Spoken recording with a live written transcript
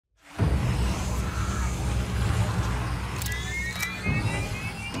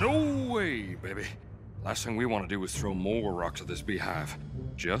way, baby. Last thing we want to do is throw more rocks at this beehive.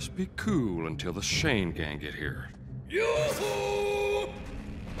 Just be cool until the Shane gang get here. Yoo-hoo!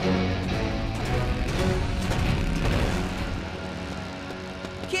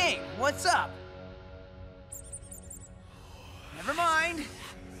 King, what's up? Never mind.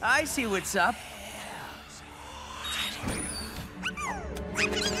 I see what's up.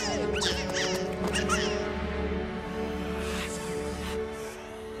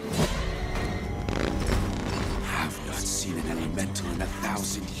 I've not seen an elemental in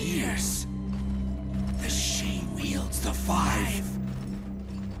 1,000 years. The Shane wields the Five.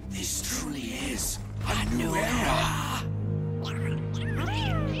 This truly is a new era.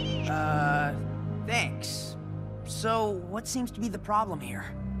 Thanks. So, what seems to be the problem here?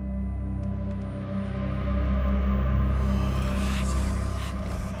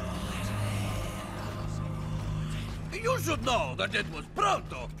 You should know that it was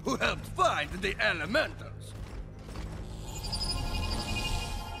Pronto who helped find the elementals.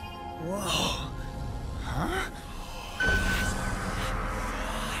 Whoa. Huh?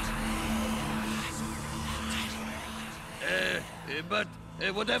 But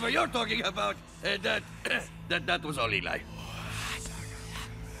whatever you're talking about, that was all Eli.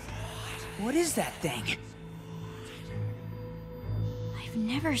 What is that thing? I've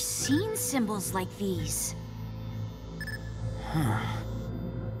never seen symbols like these. Huh.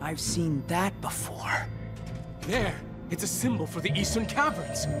 I've seen that before. There! It's a symbol for the Eastern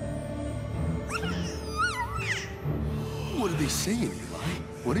Caverns! What are they saying, Eli?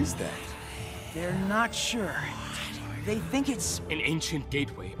 What is that? They're not sure. They think it's... an ancient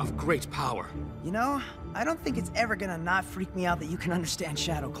gateway of great power. You know, I don't think it's ever gonna not freak me out that you can understand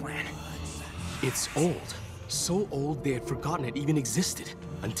Shadow Clan. It's old. So old they had forgotten it even existed,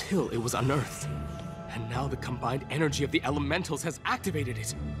 until it was unearthed. And now the combined energy of the elementals has activated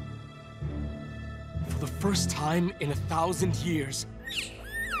it. For the first time in 1,000 years.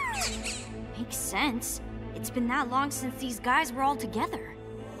 Makes sense. It's been that long since these guys were all together.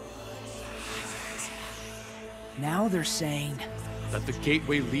 Now they're saying... that the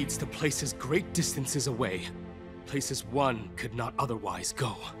gateway leads to places great distances away. Places one could not otherwise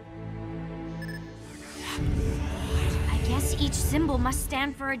go. I guess each symbol must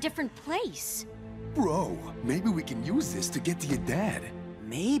stand for a different place. Bro, maybe we can use this to get to your dad.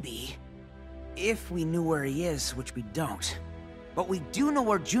 Maybe. If we knew where he is, which we don't. But we do know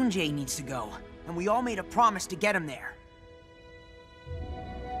where Junjie needs to go. And we all made a promise to get him there.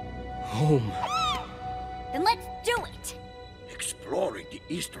 Home. Then let's do it! Exploring the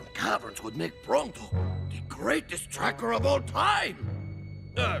Eastern Caverns would make Pronto the greatest tracker of all time!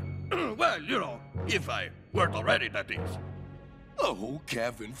 Well, you know, if I weren't already, that is. A whole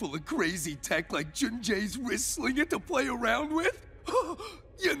cavern full of crazy tech like Junjie's wrist slinger to play around with?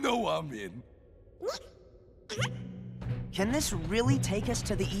 You know I'm in. Can this really take us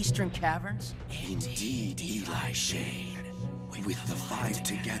to the Eastern Caverns? Indeed, Eli Shane. With the Five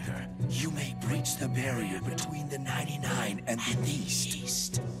together, you may breach the barrier between the 99 and the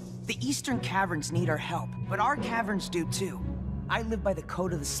East. The Eastern Caverns need our help, but our caverns do too. I live by the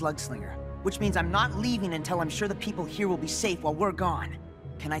code of the Slugslinger, which means I'm not leaving until I'm sure the people here will be safe while we're gone.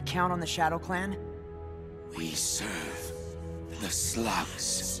 Can I count on the Shadow Clan? We serve the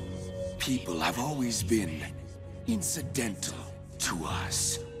Slugs. People have always been incidental to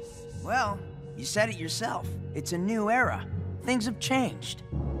us. Well, you said it yourself. It's a new era. Things have changed.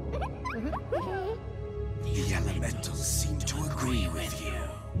 The elementals seem to agree with you.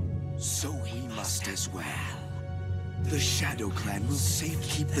 So we must as well. The Shadow Clan will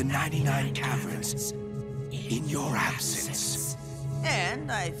safekeep the 99 caverns in your absence.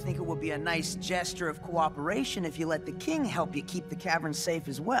 And I think it would be a nice gesture of cooperation if you let the king help you keep the caverns safe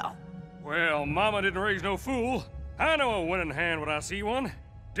as well. Well, Mama didn't raise no fool. I know a winning hand when I see one.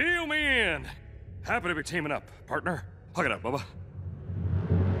 Deal me in. Happy to be teaming up, partner. Hook it up, Bubba.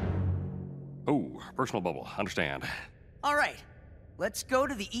 Oh, personal bubble. Understand. All right, let's go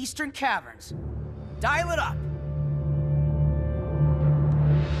to the Eastern Caverns. Dial it up.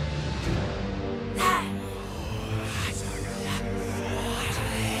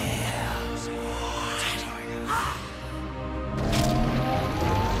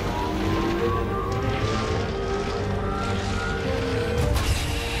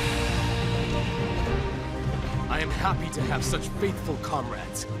 I am happy to have such faithful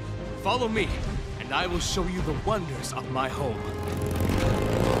comrades. Follow me, and I will show you the wonders of my home.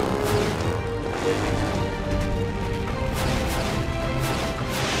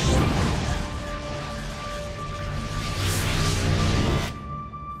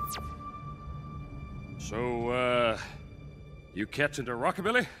 So, you catch into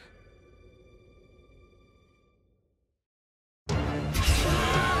rockabilly?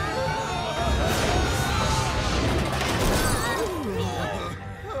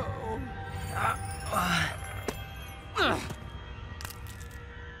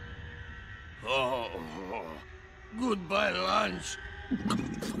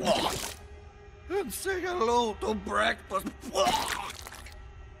 And say hello to breakfast.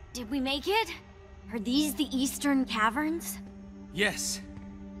 Did we make it? Are these the Eastern Caverns? Yes.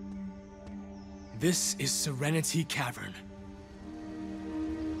 This is Serenity Cavern.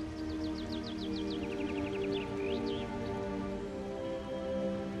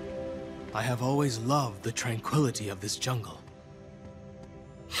 I have always loved the tranquility of this jungle.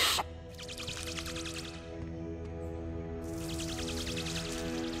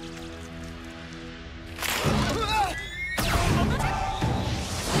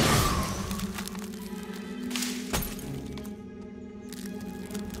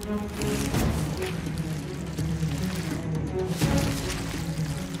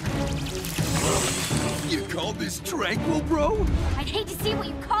 You call this tranquil, bro? I'd hate to see what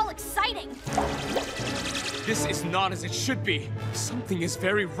you call exciting. This is not as it should be. Something is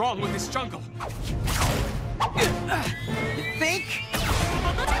very wrong with this jungle. You think?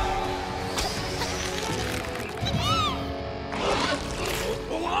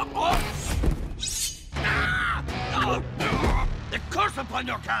 The curse upon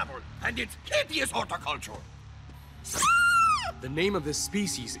your cavern and its hideous horticulture. The name of this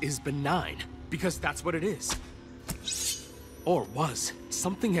species is benign, because that's what it is. Or was.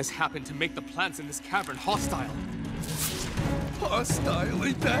 Something has happened to make the plants in this cavern hostile. Hostile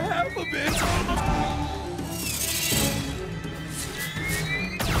ain't the half of it!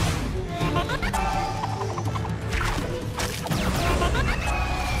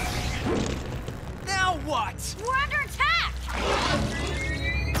 Now what? We're under attack!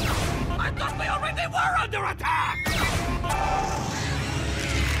 I thought we already were under attack!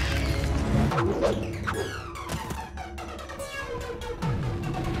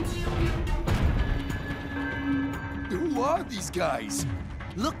 Who are these guys?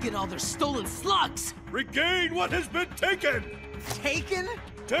 Look at all their stolen slugs! Regain what has been taken! Taken?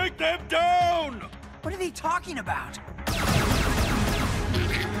 Take them down! What are they talking about?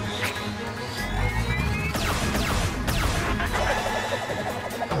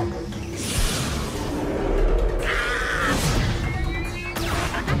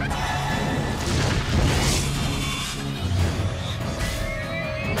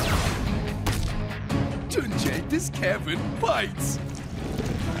 Junjie, this cavern bites!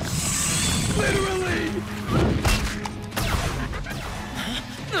 Literally!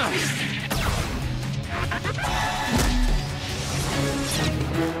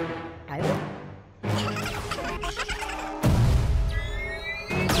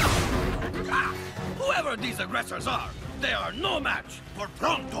 Whoever these aggressors are, they are no match for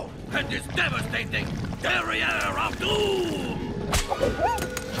Pronto and his devastating Derriere of Doom!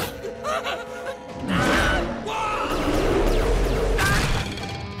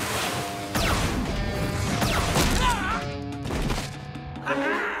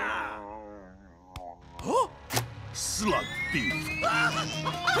 Slug thief!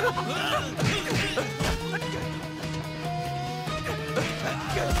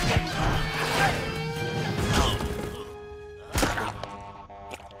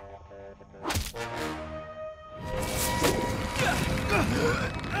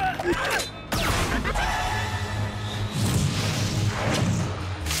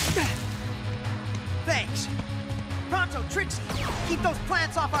 Thanks. Pronto, Trixie, keep those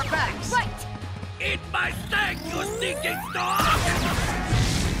plants off our backs. Right! Eat my steak, you sneaking dog!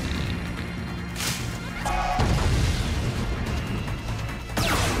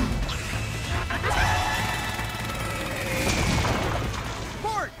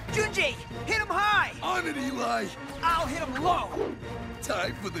 Horde, Junjie, hit him high. On it, Eli! I'll hit him low.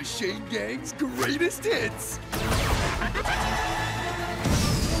 Time for the Shane Gang's greatest hits!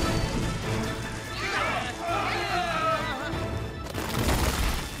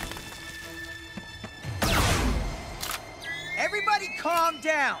 Everybody calm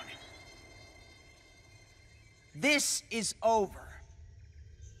down. This is over.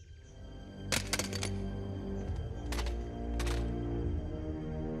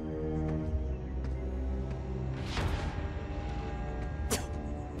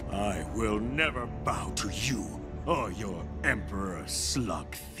 I will never bow to you or your Emperor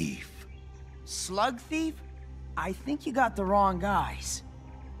Slug Thief. Slug thief? I think you got the wrong guys.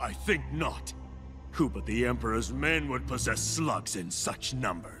 I think not. Who but the Emperor's men would possess slugs in such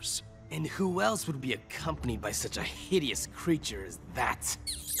numbers? And who else would be accompanied by such a hideous creature as that?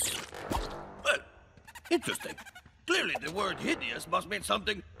 Well, interesting. Clearly the word hideous must mean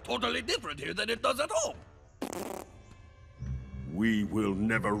something totally different here than it does at home. We will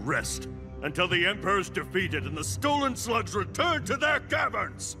never rest until the Emperor's defeated and the stolen slugs return to their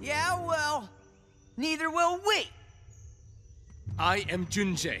caverns! Yeah, well, neither will we. I am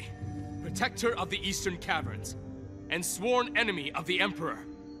Junjie, protector of the Eastern Caverns, and sworn enemy of the Emperor.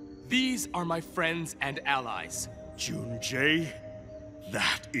 These are my friends and allies. Junjie?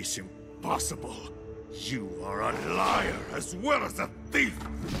 That is impossible. You are a liar as well as a thief!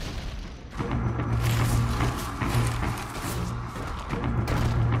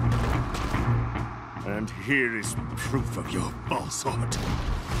 And here is proof of your falsehood.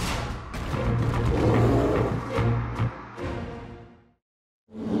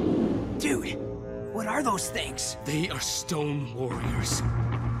 Dude, what are those things? They are stone warriors.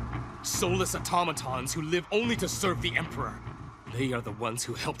 Soulless automatons who live only to serve the Emperor. They are the ones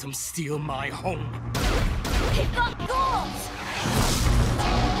who helped him steal my home. They've got ghouls!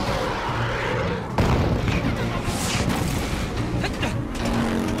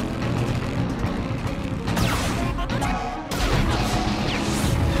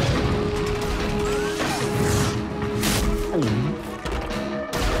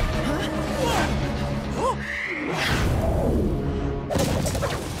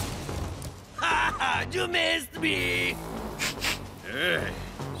 You missed me! Hey,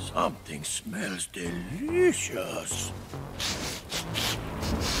 something smells delicious.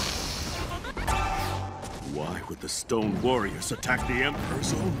 Why would the Stone Warriors attack the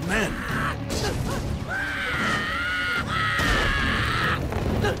Emperor's own men?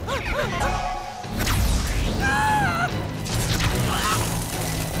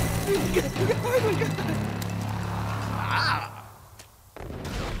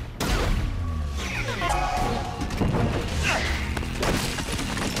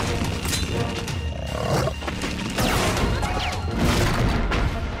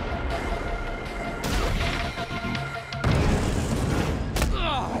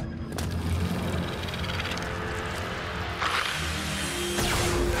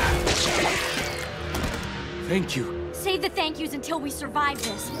 Thank you. Save the thank yous until we survive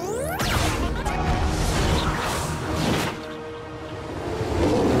this.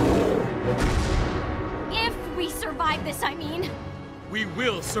 If we survive this, I mean. We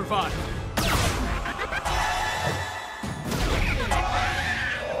will survive.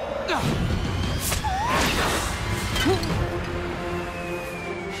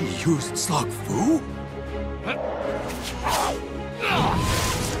 He used Slug Fu?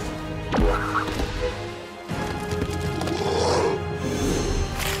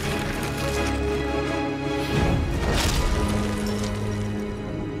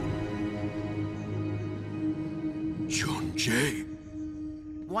 Junjie.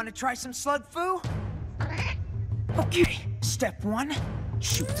 Want to try some slug foo? Okay, step 1,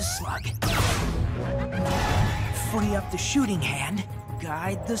 shoot the slug. Free up the shooting hand,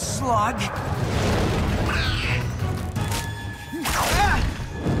 guide the slug.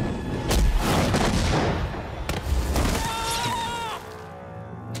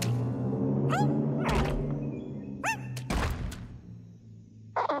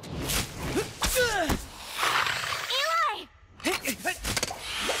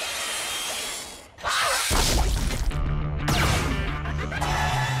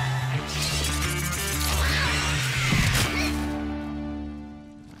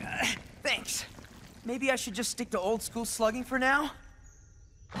 Thanks. Maybe I should just stick to old school slugging for now?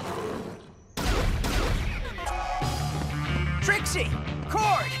 Trixie!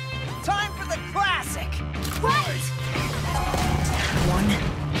 Cord! Time for the classic! Right! 1,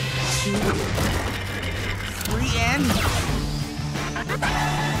 2, 3, and...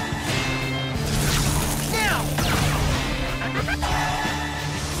 Now!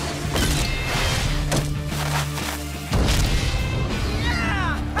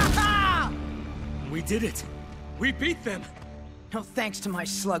 We did it. We beat them. No thanks to my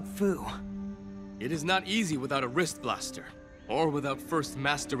slug foo. It is not easy without a wrist blaster, or without first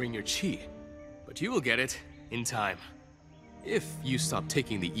mastering your chi. But you will get it in time. If you stop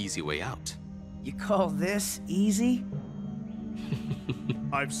taking the easy way out. You call this easy?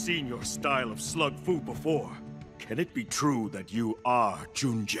 I've seen your style of Slug Fu before. Can it be true that you are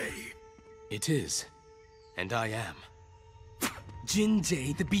Junjie? It is. And I am.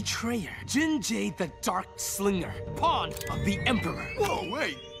 Junjie the Betrayer. Junjie the Dark Slinger. Pawn of the Emperor. Whoa,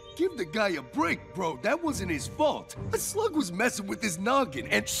 wait! Give the guy a break, bro. That wasn't his fault. A slug was messing with his noggin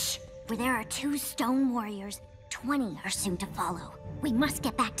and— Shh! Where there are 2 stone warriors, 20 are soon to follow. We must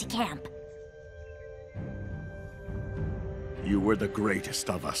get back to camp. You were the greatest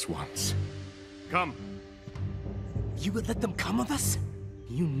of us once. Come. You would let them come with us?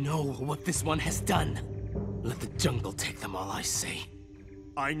 You know what this one has done. Let the jungle take them all, I say.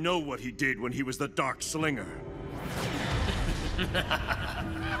 I know what he did when he was the Dark Slinger.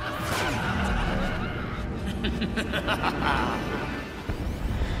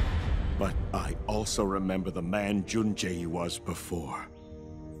 But I also remember the man Junjie was before.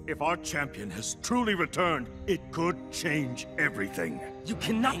 If our champion has truly returned, it could change everything. You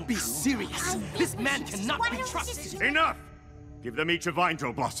cannot be serious. This man cannot be trusted. Enough! Give them each a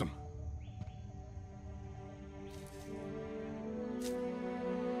Vindrill Blossom.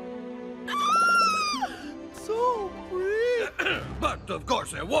 So pretty! But of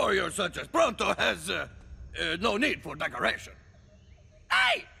course, a warrior such as Pronto has no need for decoration.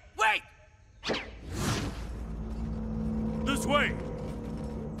 Hey! Wait! This way!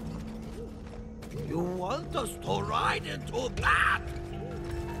 You want us to ride into that?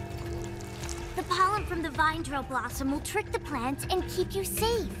 The pollen from the Vindrill blossom will trick the plants and keep you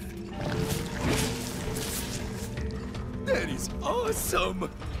safe. That is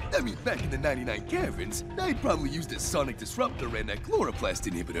awesome! I mean, back in the 99 caverns, I'd probably used a sonic disruptor and a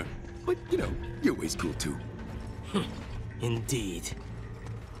chloroplast inhibitor. But, you know, your way's cool too. Indeed.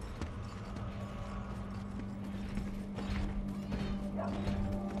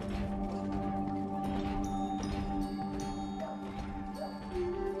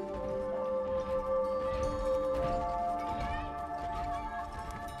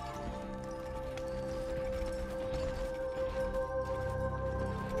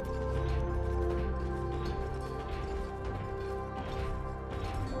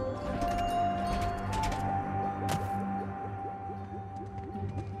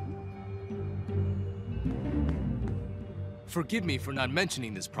 Forgive me for not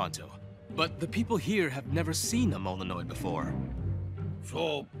mentioning this, Pronto, but the people here have never seen a Molinoid before.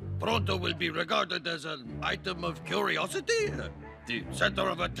 So, Pronto will be regarded as an item of curiosity? The center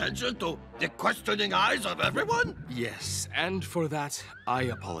of attention to the questioning eyes of everyone? Yes, and for that, I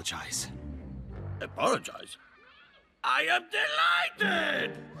apologize. Apologize? I am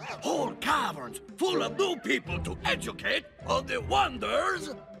delighted! Whole caverns full of new people to educate on the wonders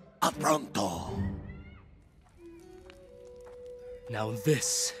of Pronto. Now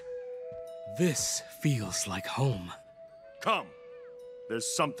this feels like home. Come. There's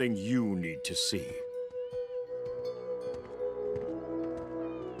something you need to see.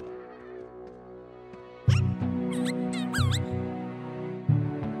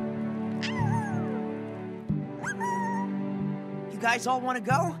 You guys all want to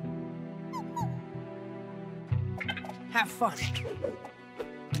go? Have fun.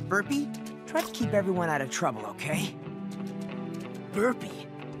 Burpee, try to keep everyone out of trouble, okay? Burpee?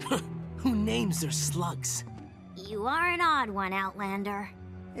 Who names their slugs? You are an odd one, Outlander.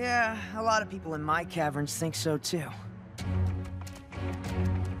 Yeah, a lot of people in my caverns think so too.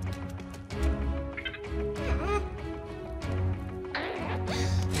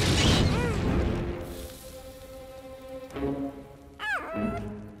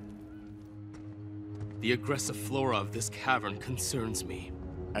 The aggressive flora of this cavern concerns me.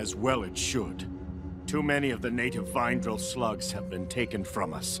 As well it should. Too many of the native Vindrill slugs have been taken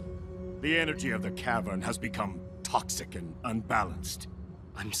from us. The energy of the cavern has become toxic and unbalanced.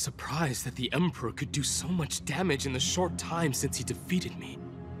 I'm surprised that the Emperor could do so much damage in the short time since he defeated me.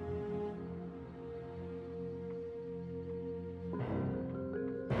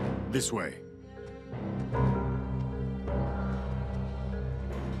 This way.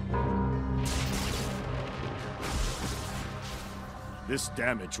 This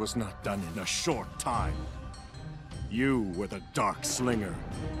damage was not done in a short time. You were the Dark Slinger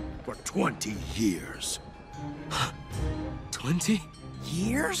for 20 years. 20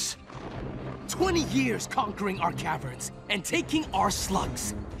 years? 20 years conquering our caverns and taking our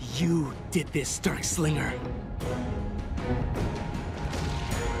slugs. You did this, Dark Slinger.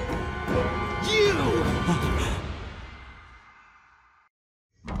 You!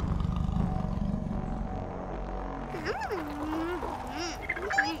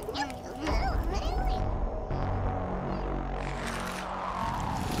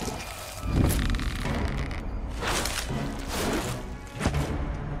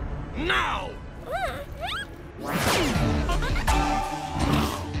 Now!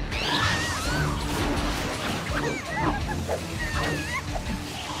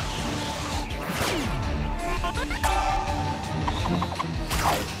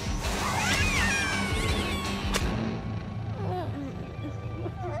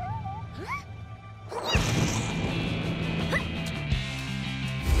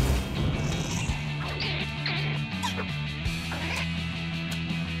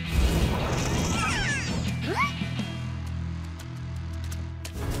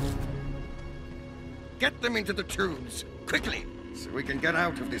 Get them into the tubes, quickly, so we can get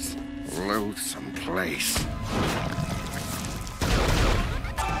out of this loathsome place.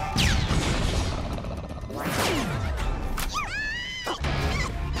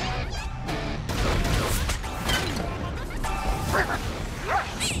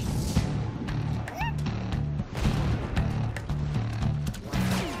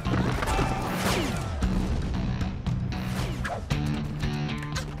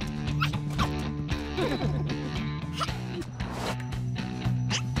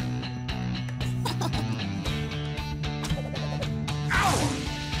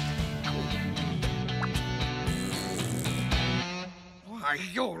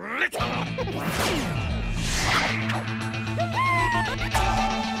 You little...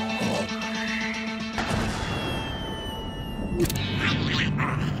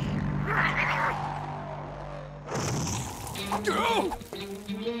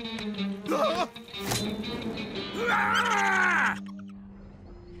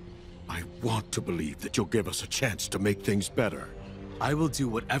 I want to believe that you'll give us a chance to make things better. I will do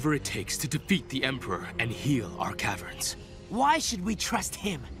whatever it takes to defeat the Emperor and heal our caverns. Why should we trust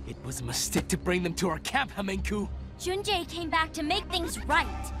him? It was a mistake to bring them to our camp, Hamenku. Junjie came back to make things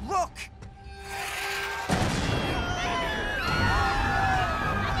right. Look!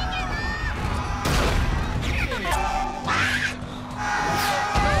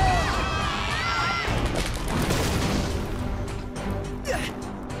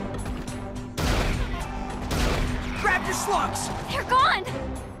 Grab your slugs! They're gone!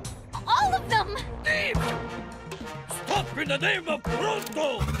 All of them! Thief! Stop in the name of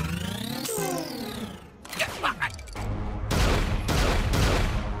Pronto! Get back!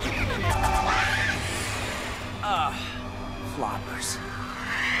 Floppers.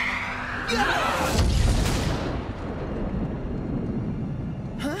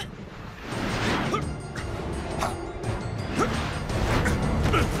 Huh?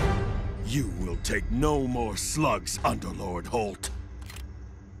 You will take no more slugs, Underlord Holt.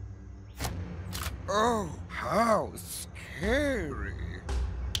 Oh, how scary.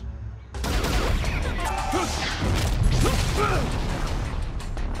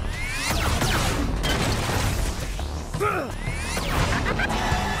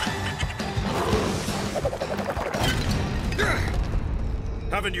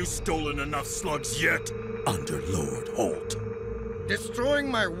 Haven't you stolen enough slugs yet, Underlord Holt? Destroying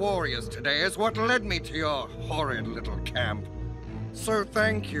my warriors today is what led me to your horrid little camp. So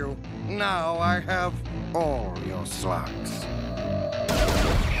thank you. Now I have all your slugs.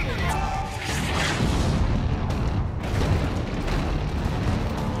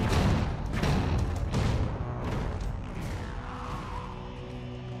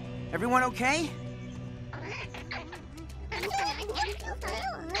 Everyone okay?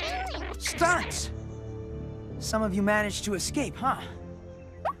 Stunts! Some of you managed to escape, huh?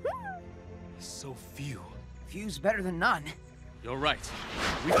 So few. Few's better than none. You're right.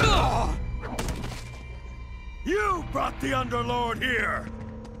 You brought the Underlord here!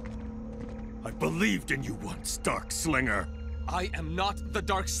 I believed in you once, Dark Slinger. I am not the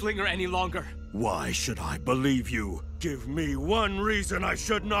Dark Slinger any longer. Why should I believe you? Give me one reason I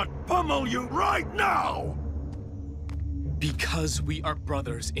should not pummel you right now! Because we are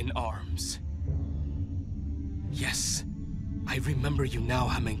brothers in arms. Yes, I remember you now,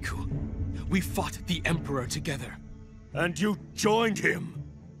 Hamenku. We fought the Emperor together. And you joined him!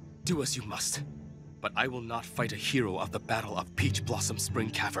 Do as you must, but I will not fight a hero of the Battle of Peach Blossom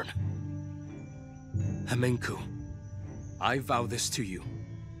Spring Cavern. Hamenku, I vow this to you.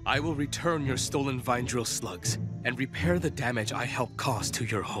 I will return your stolen vine drill slugs and repair the damage I helped cause to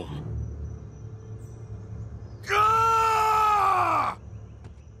your home. Ah!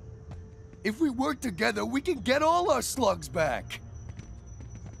 If we work together, we can get all our slugs back.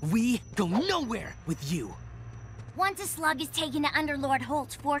 We go nowhere with you. Once a slug is taken to Underlord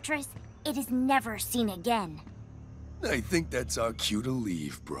Holt's fortress, it is never seen again. I think that's our cue to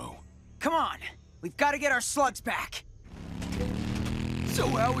leave, bro. Come on, we've got to get our slugs back. So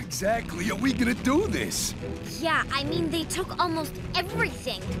how exactly are we gonna do this? Yeah, I mean, they took almost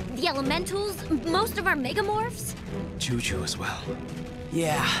everything. The elementals, most of our megamorphs. Juju as well.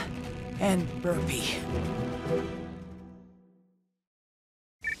 Yeah, and Burpee.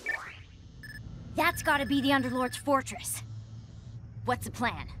 That's gotta be the Underlord's fortress. What's the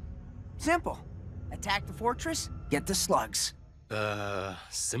plan? Simple. Attack the fortress, get the slugs.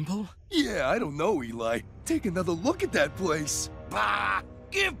 Simple? Yeah, I don't know, Eli. Take another look at that place. Bah!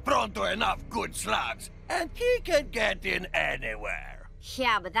 Give Pronto enough good slugs, and he can get in anywhere.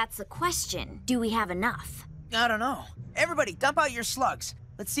 Yeah, but that's the question. Do we have enough? I don't know. Everybody, dump out your slugs.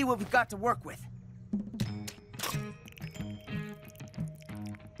 Let's see what we've got to work with.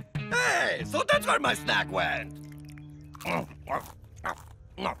 Hey, so that's where my snack went.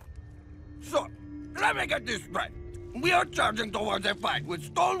 So, let me get this straight. We are charging towards a fight with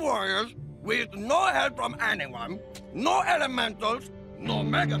stone warriors, with no help from anyone, no elementals, no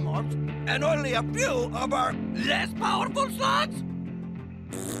megamorphs, and only a few of our less powerful slugs?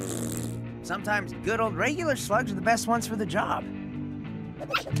 Sometimes good old regular slugs are the best ones for the job.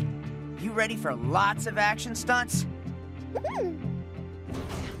 You ready for lots of action stunts?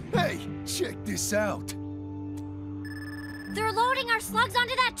 Hey, check this out. They're loading our slugs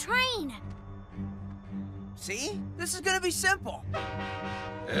onto that train! See? This is gonna be simple.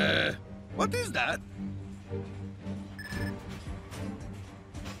 What is that?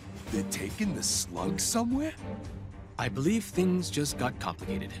 They're taking the slugs somewhere? I believe things just got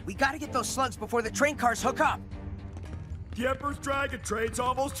complicated. We gotta get those slugs before the train cars hook up. The Emperor's Dragon train's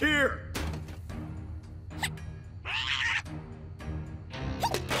almost here!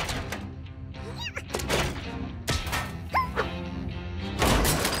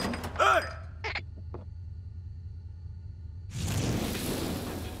 Hey!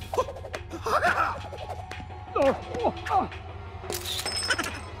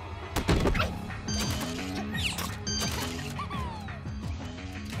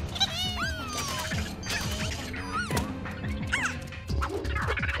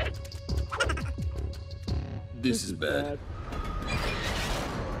 This is bad.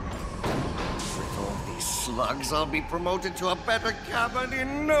 With all these slugs, I'll be promoted to a better cavern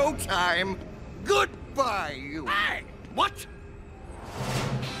in no time. Goodbye, you. Hey! What?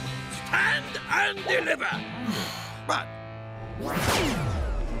 Stand and deliver! But...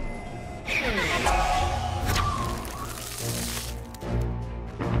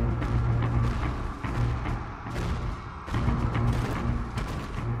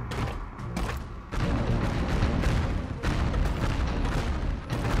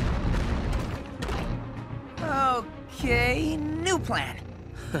 Okay, new plan.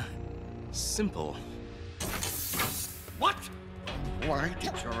 Simple. What? Why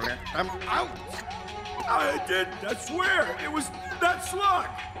did you let them out? I didn't, I swear! It was that slug!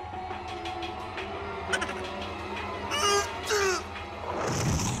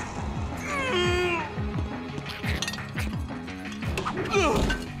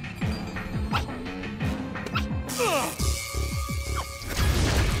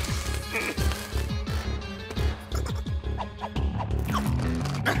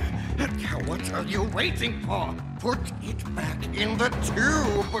 What are you waiting for? Put it back in the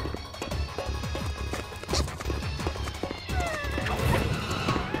tube!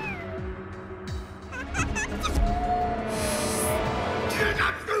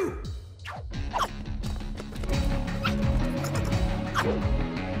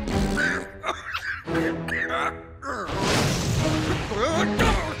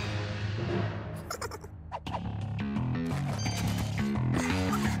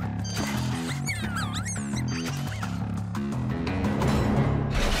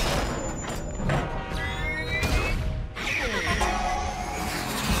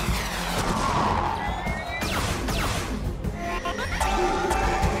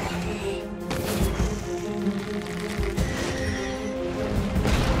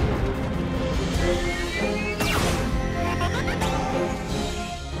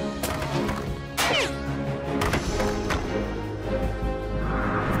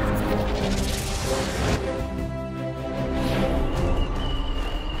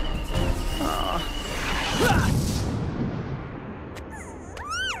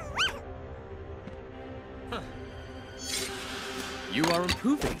 You are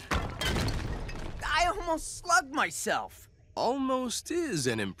improving. I almost slugged myself. Almost is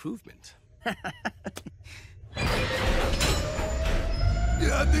an improvement.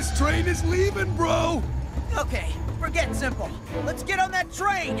 Yeah, this train is leaving, bro! Okay, we're getting simple. Let's get on that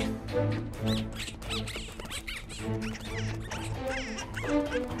train!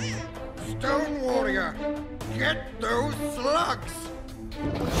 Stone Warrior, get those slugs!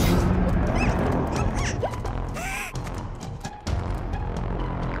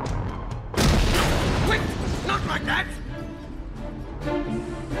 Quick! Not like that!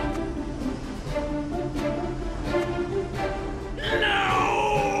 No!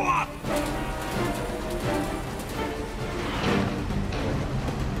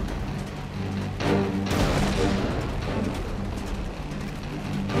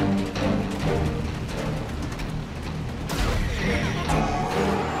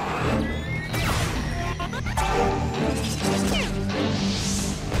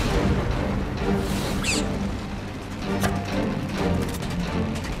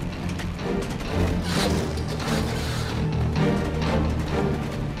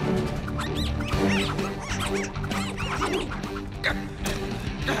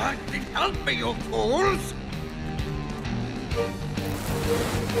 Help me, you fools!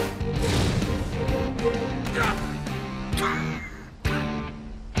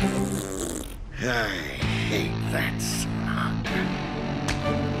 I hate that slug.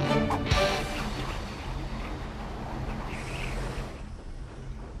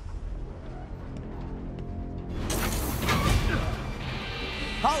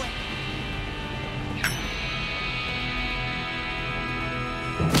 Haul it!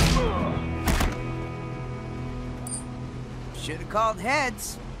 Should have called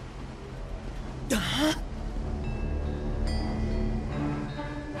heads. Huh?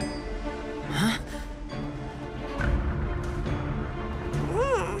 Huh?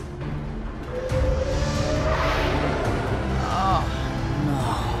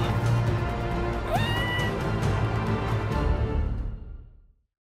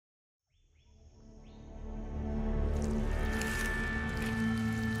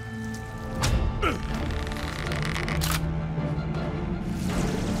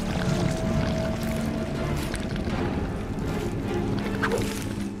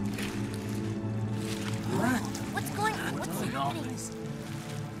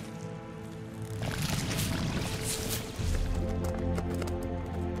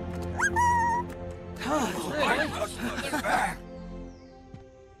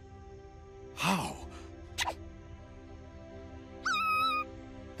 How?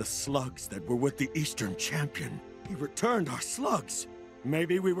 The slugs that were with the Eastern Champion. He returned our slugs.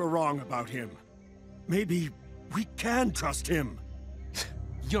 Maybe we were wrong about him. Maybe we can trust him.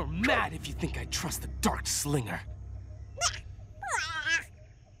 You're mad if you think I trust the Dark Slinger.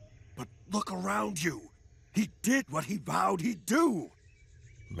 But look around you. He did what he vowed he'd do.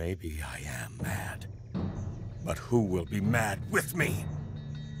 Maybe I am mad. But who will be mad with me?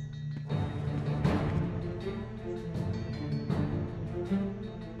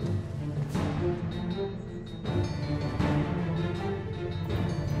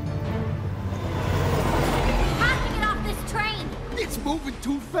 It's moving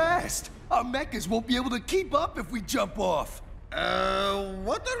too fast. Our mechas won't be able to keep up if we jump off.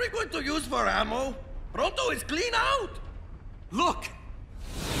 What are we going to use for ammo? Pronto is clean out. Look!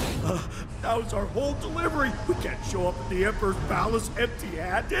 Now's our whole delivery. We can't show up at the Emperor's Palace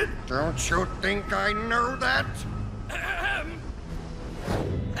empty-handed. Don't you think I know that?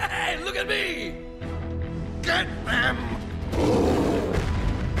 Hey, look at me! Get them!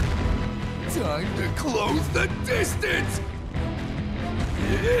 Time to close the distance!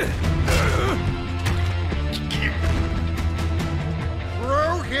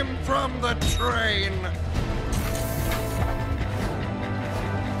 Throw him from the train!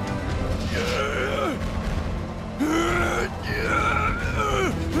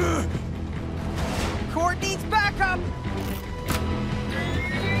 Court needs backup!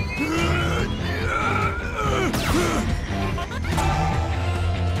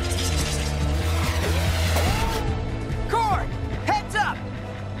 Court! Heads up!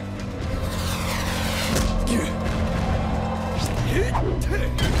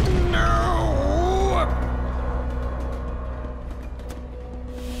 No!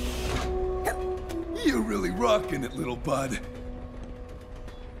 You're really rocking it, little bud.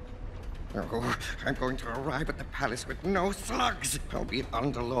 Oh, I'm going to arrive at the palace with no slugs. I'll be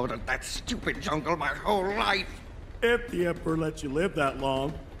underlord of that stupid jungle my whole life. If the Emperor lets you live that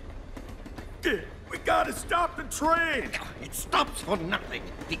long. We gotta stop the train! It stops for nothing.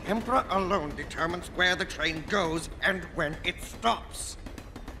 The Emperor alone determines where the train goes and when it stops.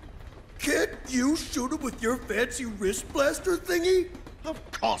 Can't you shoot him with your fancy wrist blaster thingy? Of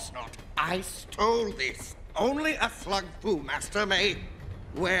course not. I stole this. Only a slug foo master may.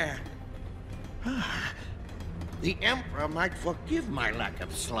 Where? The Emperor might forgive my lack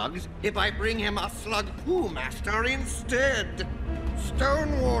of slugs if I bring him a slug foo master instead.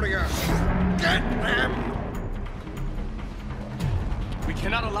 Stone Warrior, get them! We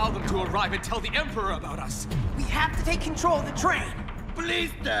cannot allow them to arrive and tell the Emperor about us. We have to take control of the train! Please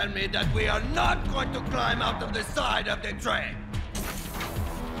tell me that we are not going to climb out of the side of the train.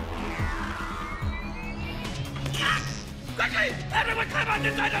 Quickly! Everyone climb on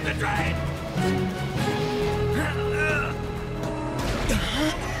the side of the train!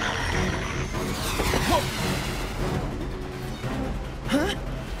 Huh?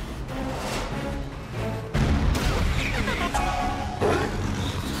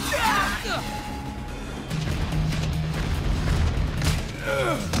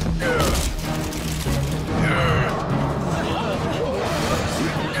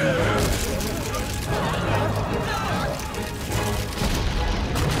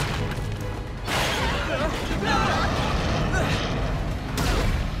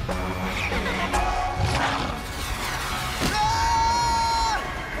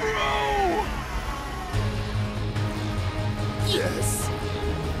 Yes!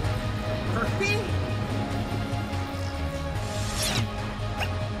 Kirby?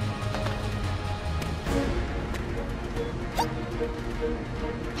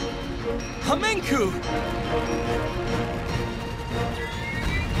 Hamenku!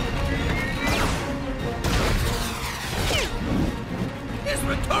 He's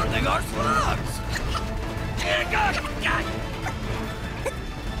returning our slugs!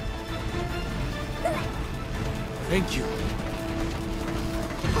 Thank you.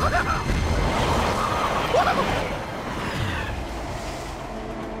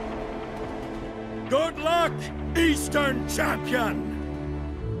 Good luck, Eastern Champion!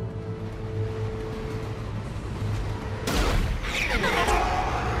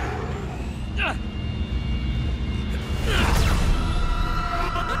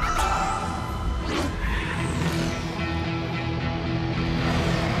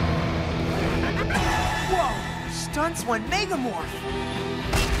 Whoa! Stunts went Megamorph!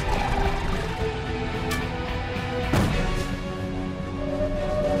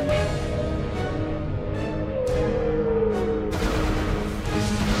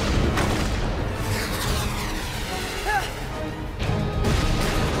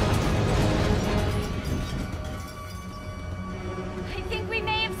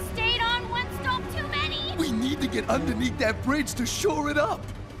 Get underneath that bridge to shore it up.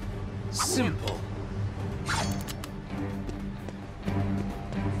 Simple.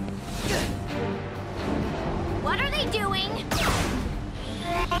 What are they doing?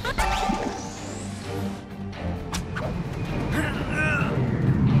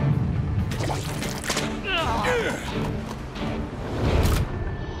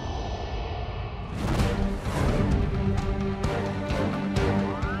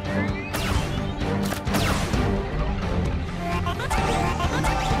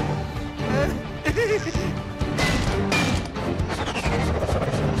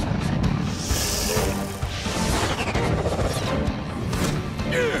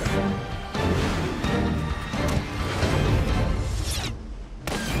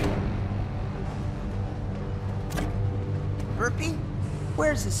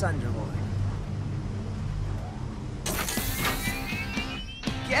 Where's this Underlord?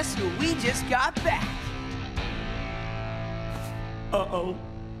 Guess who we just got back? Uh-oh.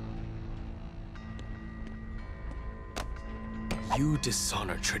 You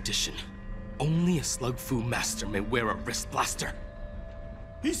dishonor tradition. Only a slug fu master may wear a wrist blaster.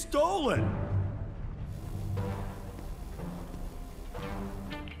 He stole it!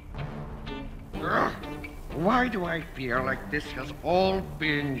 Ugh. Why do I feel like this has all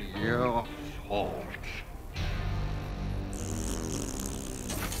been your fault?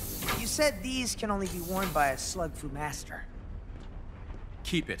 You said these can only be worn by a slug fu master.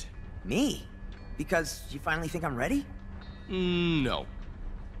 Keep it. Me? Because you finally think I'm ready? No.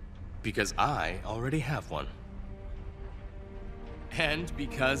 Because I already have one. And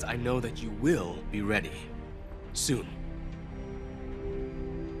because I know that you will be ready. Soon.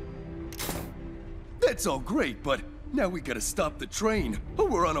 That's all great, but now we gotta stop the train, or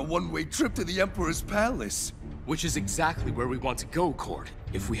we're on a one-way trip to the Emperor's palace. Which is exactly where we want to go, Cord,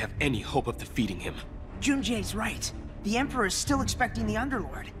 if we have any hope of defeating him. Junjie's right. The Emperor is still expecting the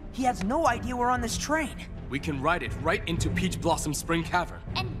Underlord. He has no idea we're on this train. We can ride it right into Peach Blossom Spring Cavern.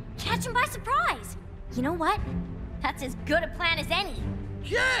 And catch him by surprise. You know what? That's as good a plan as any.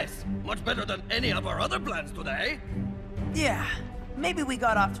 Yes! Much better than any of our other plans today. Yeah, maybe we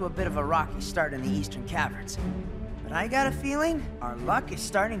got off to a bit of a rocky start in the Eastern Caverns. But I got a feeling our luck is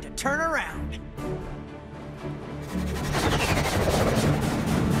starting to turn around.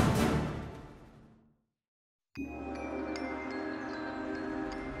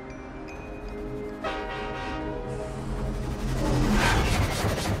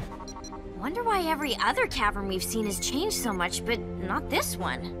 Wonder why every other cavern we've seen has changed so much, but not this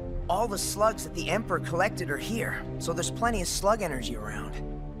one. All the slugs that the Emperor collected are here, so there's plenty of slug energy around.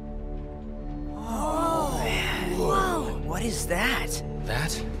 Oh, man. Whoa! What is that?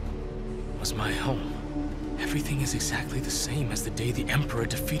 That was my home. Everything is exactly the same as the day the Emperor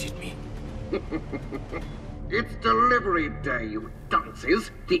defeated me. It's delivery day, you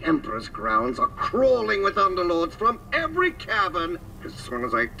dunces. The Emperor's grounds are crawling with Underlords from every cavern. As soon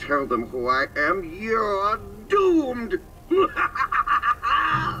as I tell them who I am, you're doomed!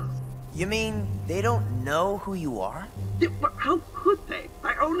 You mean they don't know who you are? Yeah, but how could they?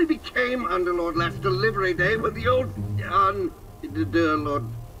 I only became Underlord last delivery day when the old... Lord...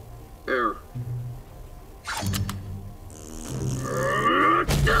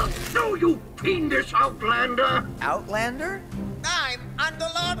 No, you fiendish outlander! Outlander? I'm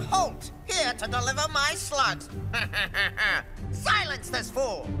Underlord Holt, here to deliver my slugs. Silence this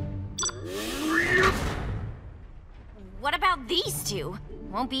fool! What about these two?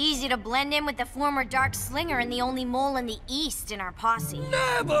 Won't be easy to blend in with the former Dark Slinger and the only mole in the East in our posse.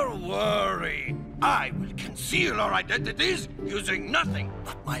 Never worry! I will conceal our identities using nothing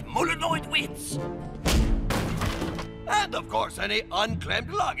but my Molinoid wits. And of course, any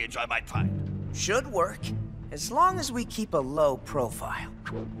unclaimed luggage I might find. Should work, as long as we keep a low profile.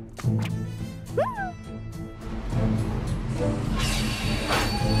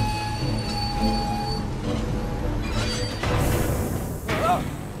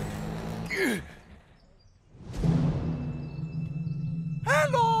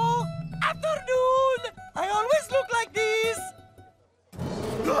 Hello! Afternoon! I always look like this!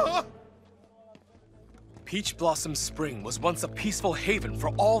 Peach Blossom Spring was once a peaceful haven for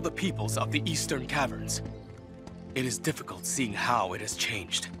all the peoples of the Eastern Caverns. It is difficult seeing how it has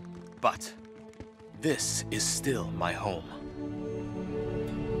changed, but this is still my home.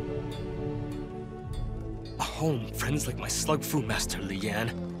 A home friends like my Slug Fu master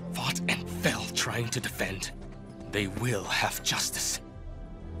Lian fought and fell trying to defend. They will have justice.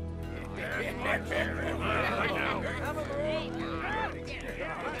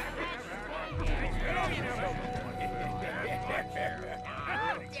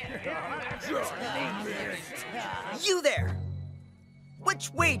 You there!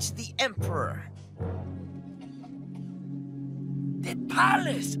 Which way to the Emperor? The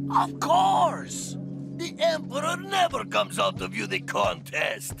palace, of course! The Emperor never comes out to view the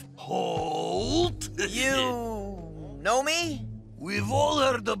contest. Halt! You... know me? We've all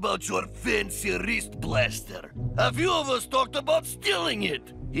heard about your fancy wrist blaster. A few of us talked about stealing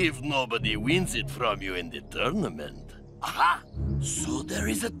it, if nobody wins it from you in the tournament. Aha! So there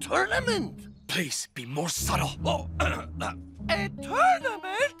is a tournament! Please, be more subtle. Oh, a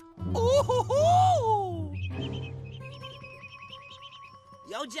tournament? Ooh!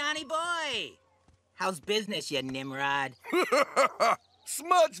 Yo, Johnny boy! How's business, you Nimrod?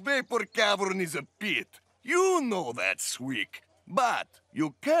 Smudge Vapor Cavern is a pit. You know that, Sweek. But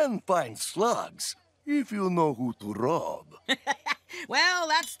you can find slugs if you know who to rob. Well,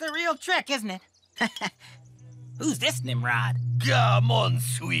 that's the real trick, isn't it? Who's this Nimrod? Come on,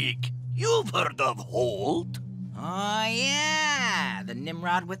 Sweek. You've heard of Holt. Oh, yeah. The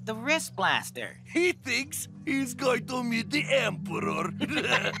Nimrod with the wrist blaster. He thinks he's going to meet the Emperor.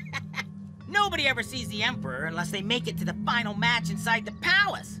 Nobody ever sees the Emperor unless they make it to the final match inside the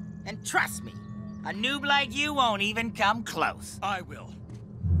palace. And trust me, a noob like you won't even come close. I will.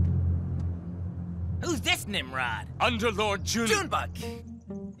 Who's this Nimrod? Underlord Junebug!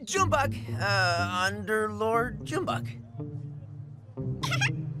 Junebug, Underlord Junebug.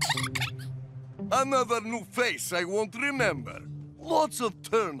 Another new face I won't remember. Lots of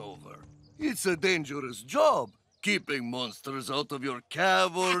turnover. It's a dangerous job, keeping monsters out of your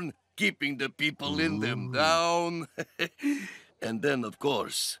cavern, keeping the people in them down. And then, of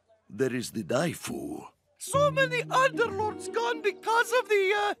course, there is the Daifu. So many Underlords gone because of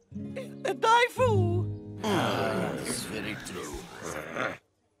the, Daifu. That's very true.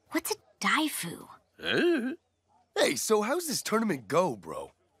 What's a Daifu? Hey, so how's this tournament go,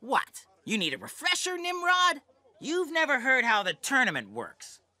 bro? What? You need a refresher, Nimrod? You've never heard how the tournament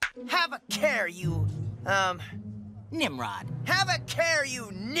works. Have a care, you... Nimrod. Have a care,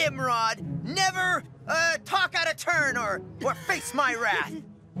 you Nimrod! Never, talk out of turn or face my wrath!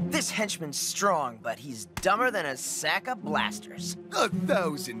 This henchman's strong, but he's dumber than a sack of blasters.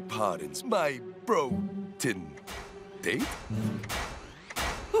 1,000 pardons, my bro-tin date?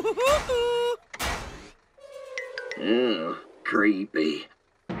 Creepy.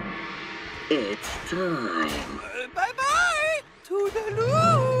 It's time. Bye-bye!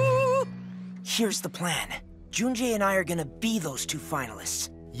 Toodaloo! Here's the plan. Junjie and I are gonna be those two finalists.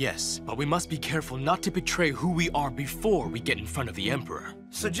 Yes, but we must be careful not to betray who we are before we get in front of the Emperor.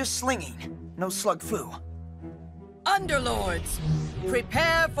 So just slinging, no slug fu. Underlords,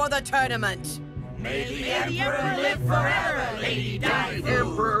 prepare for the tournament. May the Emperor live forever, Lady Daifu.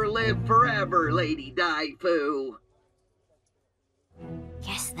 Emperor live forever, Lady Daifu.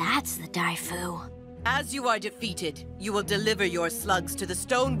 Guess that's the Daifu. As you are defeated, you will deliver your slugs to the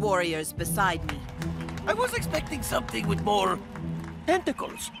stone warriors beside me. I was expecting something with more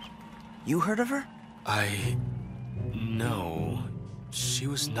tentacles. You heard of her? No. She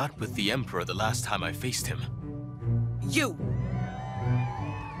was not with the Emperor the last time I faced him. You!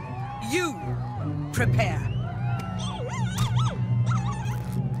 Prepare.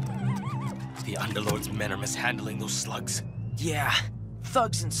 The Underlord's men are mishandling those slugs. Yeah.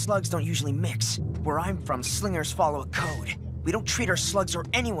 Thugs and slugs don't usually mix. Where I'm from, slingers follow a code. We don't treat our slugs or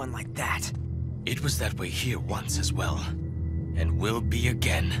anyone like that. It was that way here once as well. And will be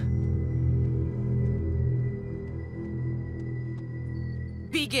again.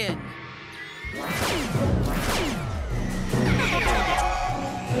 Begin.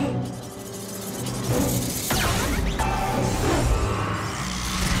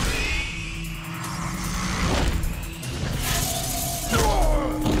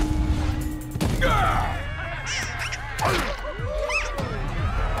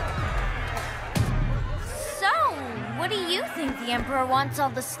 So, what do you That's all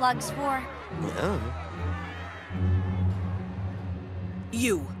the slugs for? Yeah.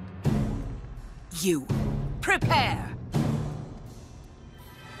 You, prepare!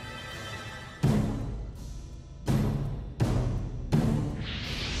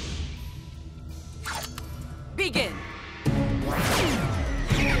 Begin!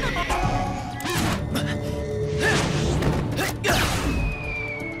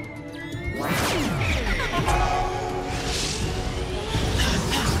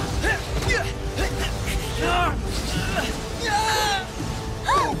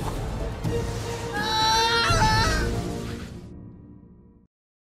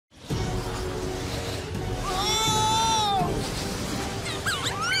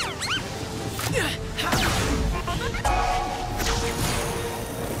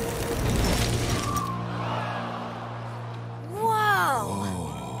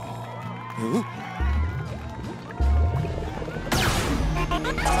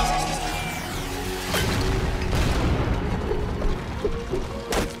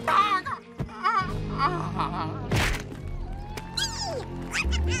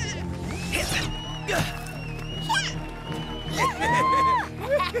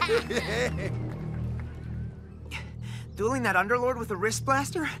 Dueling that Underlord with a wrist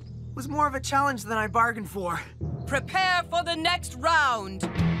blaster was more of a challenge than I bargained for. Prepare for the next round!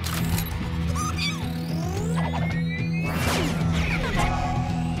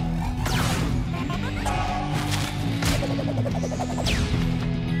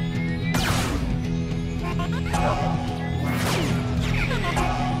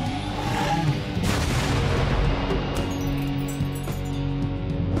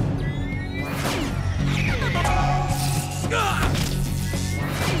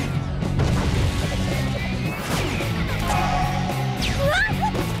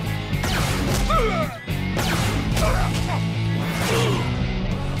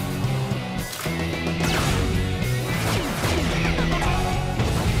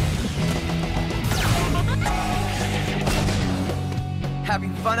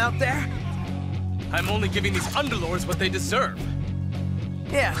 Having fun out there? I'm only giving these Underlords what they deserve.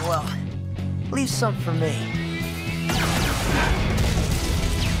 Yeah, well, leave some for me.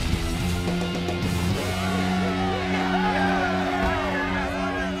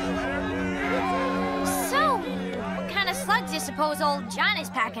 So, what kind of slugs do you suppose old John is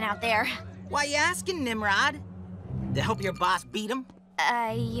packing out there? Why you asking, Nimrod? To help your boss beat him?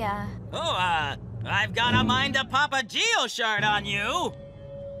 Oh, I've got a mind to pop a geo-shard on you!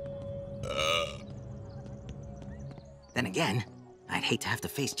 Then again, I'd hate to have to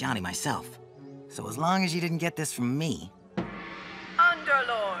face Johnny myself. So as long as you didn't get this from me...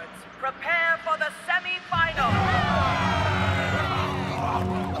 Underlords, prepare for the semi-final!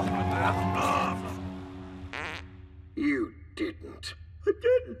 You didn't. I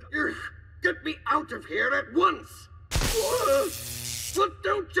didn't. Get me out of here at once! Well,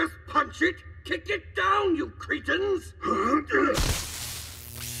 don't just punch it! Kick it down, you cretins! Oh no!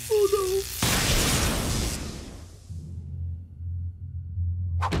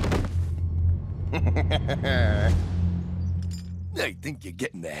 I think you're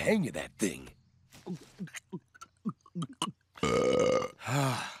getting the hang of that thing.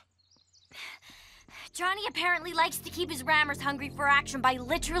 Johnny apparently likes to keep his rammers hungry for action by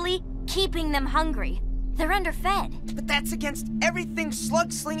literally keeping them hungry. They're underfed. But that's against everything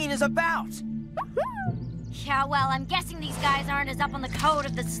slug-slinging is about. Yeah, well, I'm guessing these guys aren't as up on the code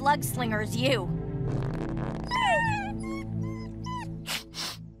of the Slugslinger as you.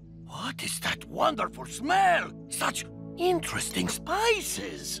 What is that wonderful smell? Such interesting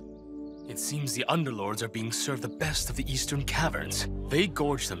spices! It seems the Underlords are being served the best of the eastern caverns. They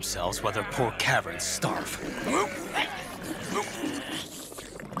gorge themselves while their poor caverns starve.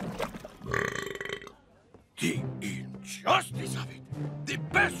 The injustice of it! The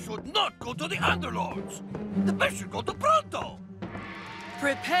best should not go to the Underlords! The best should go to Pronto!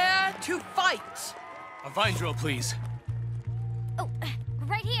 Prepare to fight! A vine drill, please. Oh,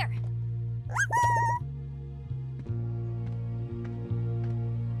 right here.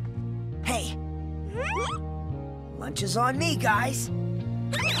 Hey. Lunch is on me, guys.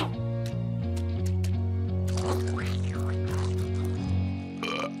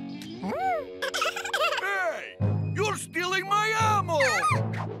 Hey! You're stealing my ammo!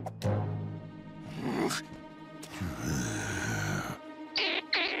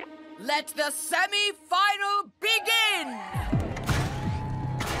 Let the semi-final begin!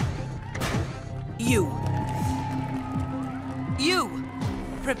 You,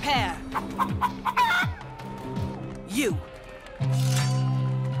 prepare. You,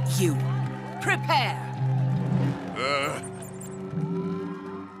 prepare.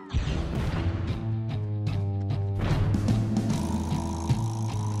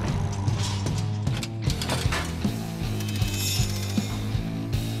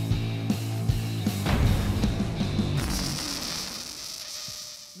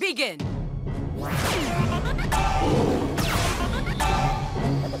 Begin!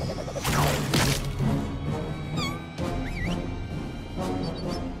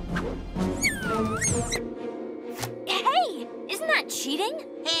 Hey! Isn't that cheating?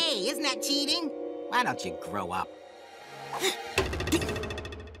 Hey, isn't that cheating? Why don't you grow up?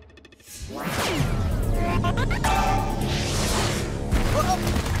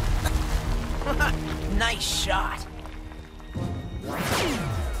 Nice shot.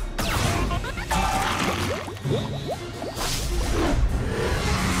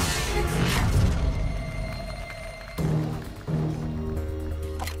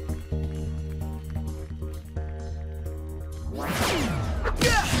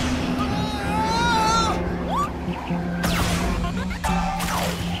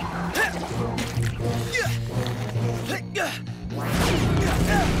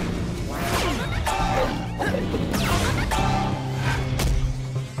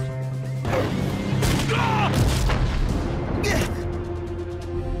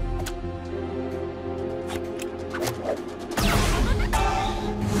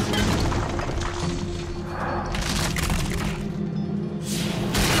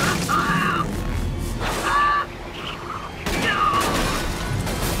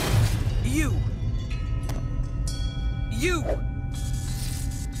 You!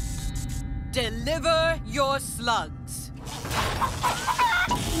 Deliver your slugs.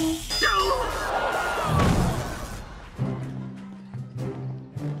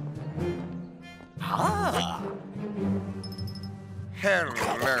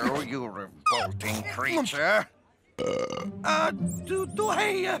 Hello, you revolting creature. Do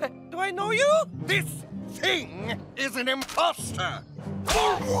I know you? This thing is an imposter.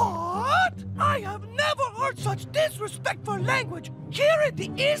 What? I have never heard such disrespectful language here in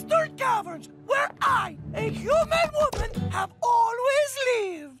the Eastern Caverns, where I, a human woman, have always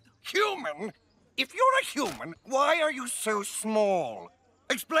lived. Human? If you're a human, why are you so small?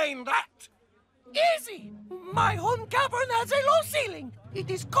 Explain that. Easy. My home cavern has a low ceiling.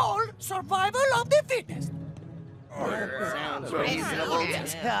 It is called survival of the fittest. Sounds reasonable.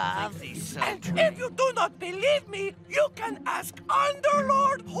 And if you do not believe me, you can ask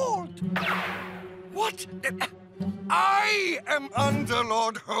Underlord Holt. What? I am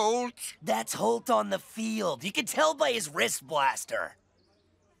Underlord Holt. That's Holt on the field. You can tell by his wrist blaster.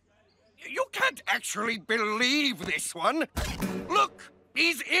 You can't actually believe this one. Look,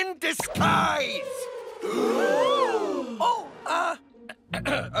 he's in disguise.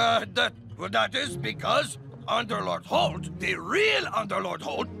 That is because Underlord Holt, the real Underlord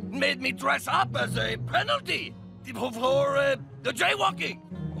Holt, made me dress up as a penalty for the jaywalking.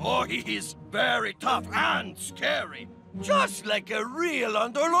 Oh, he's very tough and scary, just like a real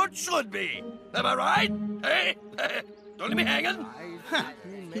Underlord should be. Am I right? Hey, don't let me hanging.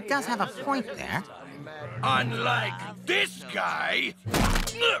 He does have a point there. Unlike this guy.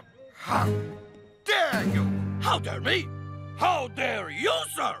 How dare you? How dare me? How dare you,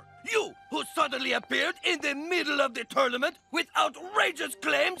 sir? You, who suddenly appeared in the middle of the tournament with outrageous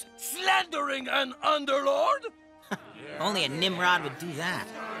claims, slandering an Underlord? Only a Nimrod would do that.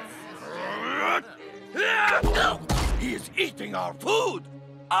 He is eating our food!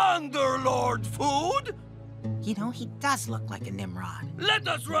 Underlord food? You know, he does look like a Nimrod. Let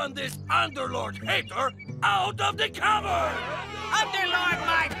us run this Underlord hater out of the cavern! Underlord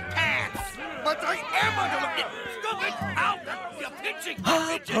my pants! But I am Underlord! Stupid! Out! You're pitching!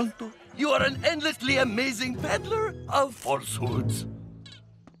 You are an endlessly amazing peddler of falsehoods.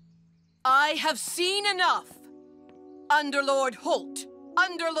 I have seen enough. Underlord Holt,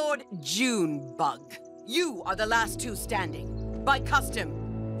 Underlord Junebug. You are the last two standing. By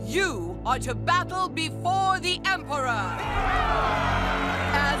custom, you are to battle before the Emperor.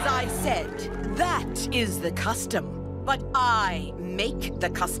 As I said, that is the custom. But I make the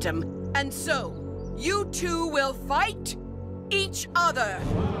custom. And so, you two will fight each other,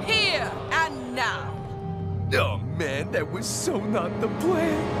 here and now. Oh man, that was so not the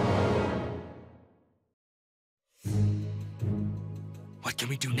plan. What can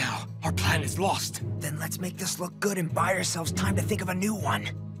we do now? Our plan is lost. Then let's make this look good and buy ourselves time to think of a new one.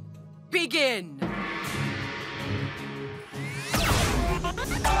 Begin!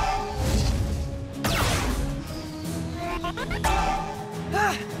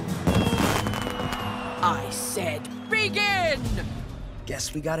 I said begin!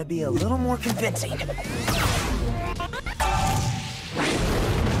 Guess we gotta be a little more convincing.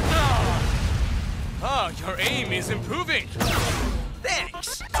 Oh, your aim is improving.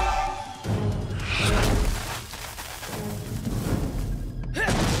 Thanks.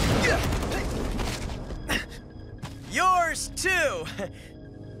 Yours too.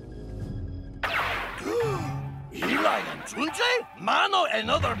 Eli and Junjie? Mano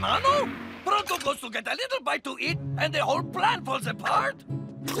another mano? Pronto goes to get a little bite to eat, and the whole plan falls apart?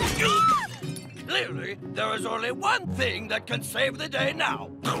 Clearly, there is only one thing that can save the day now.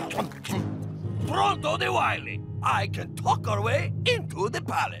 Pronto the Wily. I can talk our way into the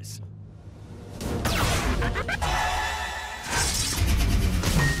palace.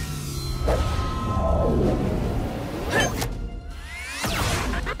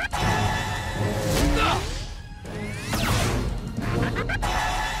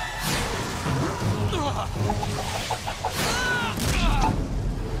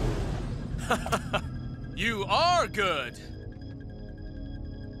 You are good!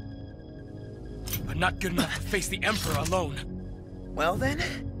 But not good enough to face the Emperor alone. Well then,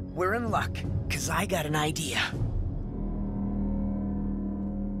 we're in luck, 'cause I got an idea.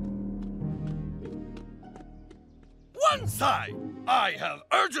 One side, I have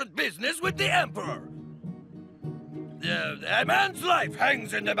urgent business with the Emperor. A man's life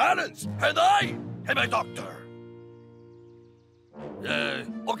hangs in the balance, and I am a doctor.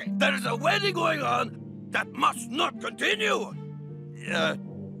 Okay, there is a wedding going on that must not continue.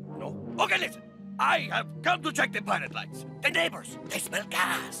 No. Okay, listen. I have come to check the planet lights. The neighbors, they smell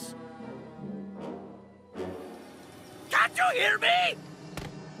gas. Can't you hear me?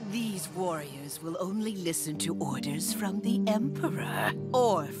 These warriors will only listen to orders from the Emperor.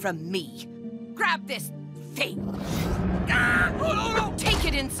 Or from me. Grab this thing. Ah! Oh, no, no! Take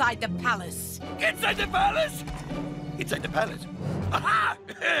it inside the palace. Inside the palace? Inside the palace? Aha!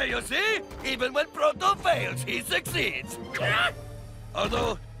 You see? Even when Proto fails, he succeeds.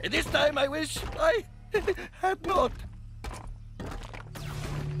 Although, this time I wish I had not.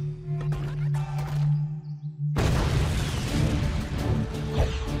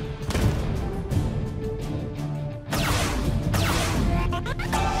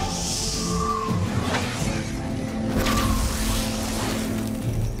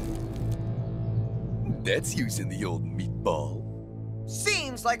 That's using the old meatball.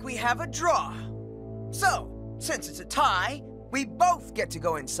 Seems like we have a draw. So, since it's a tie, we both get to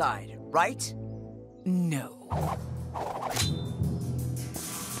go inside, right? No.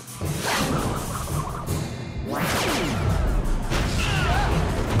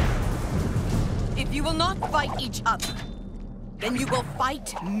 If you will not fight each other, then you will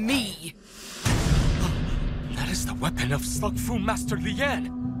fight me. That is the weapon of Slug Fu Master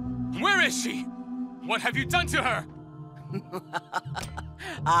Lian. Where is she? What have you done to her?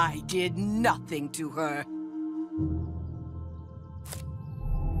 I did nothing to her.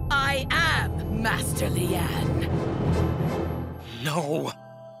 I am Master Lian. No.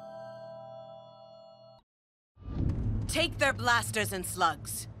 Take their blasters and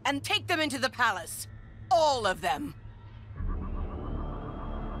slugs, and take them into the palace. All of them.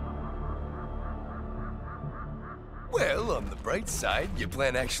 Well, on the bright side, your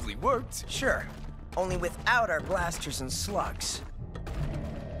plan actually worked. Sure. Only without our blasters and slugs.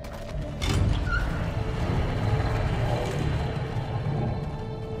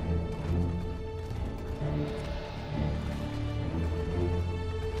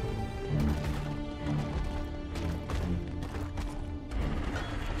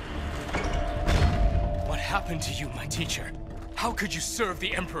 What happened to you, my teacher? How could you serve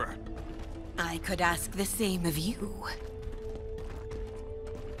the Emperor? I could ask the same of you.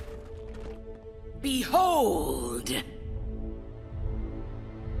 Behold!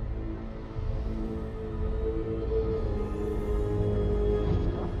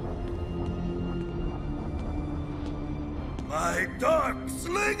 My dark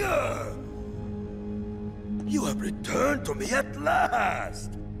slinger! You have returned to me at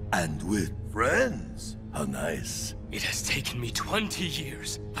last! And with friends. How nice. It has taken me 20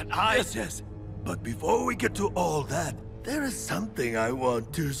 years, but Yes. But before we get to all that, there is something I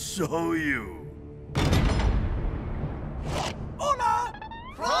want to show you. Hola!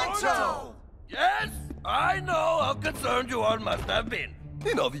 Pronto! Yes, I know how concerned you all must have been.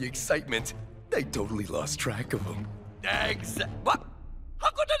 In all the excitement, I totally lost track of him. What? How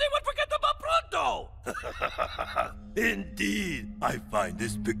could anyone forget about Pronto? Indeed, I find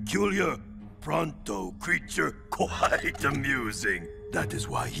this peculiar Pronto creature quite amusing. That is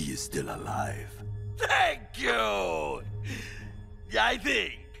why he is still alive. Thank you! I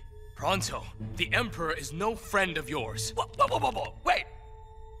think. Pronto, the Emperor is no friend of yours. Whoa. Wait!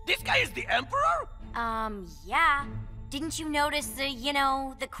 This guy is the Emperor? Yeah. Didn't you notice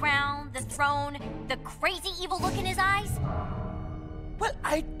the crown, the throne, the crazy evil look in his eyes? Well,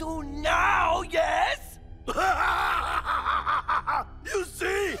 I do now, yes? You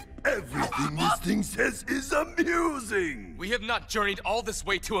see? Everything this thing says is amusing. We have not journeyed all this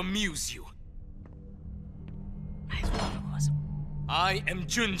way to amuse you. I am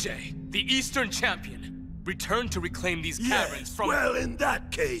Junjie, the Eastern Champion. Return to reclaim these caverns from— Well, in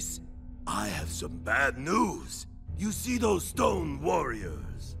that case, I have some bad news. You see those stone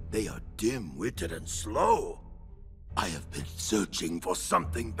warriors? They are dim-witted and slow. I have been searching for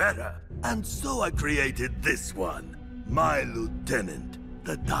something better, and so I created this one. My lieutenant,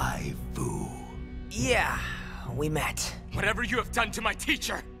 the Dai Fu. Yeah, we met. Whatever you have done to my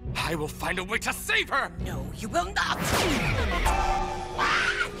teacher, I will find a way to save her! No, you will not!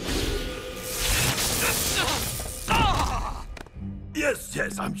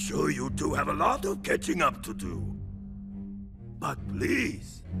 Yes, I'm sure you two have a lot of catching up to do. But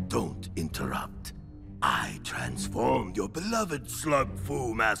please, don't interrupt. I transformed your beloved Slug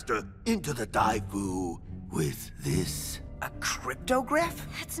Fu Master into the Dai Fu with this. A cryptograph?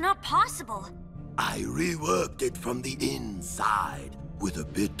 That's not possible. I reworked it from the inside with a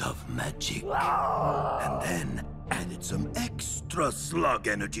bit of magic. And then added some extra slug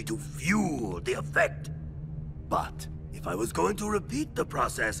energy to fuel the effect. But if I was going to repeat the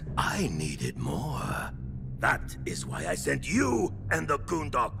process, I needed more. That is why I sent you and the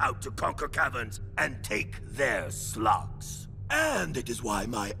Goondog out to conquer caverns and take their slugs. And it is why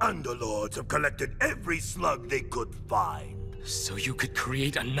my underlords have collected every slug they could find. So you could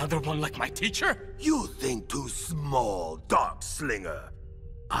create another one like my teacher? You think too small, Dark Slinger.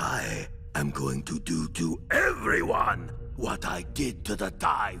 I am going to do to everyone what I did to the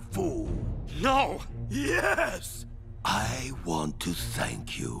Dai Fu. No! Yes! I want to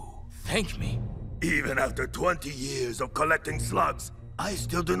thank you. Thank me? Even after 20 years of collecting slugs, I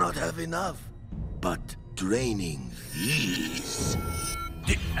still do not have enough. But draining these...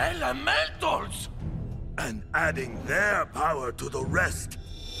 The elementals! And adding their power to the rest,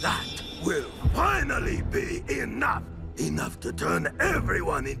 that will finally be enough! Enough to turn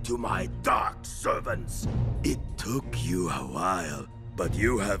everyone into my dark servants. It took you a while, but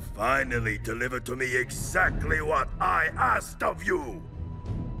you have finally delivered to me exactly what I asked of you.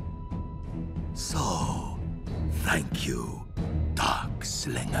 So, thank you, Dark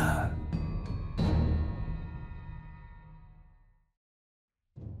Slinger.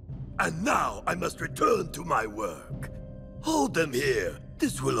 And now I must return to my work. Hold them here.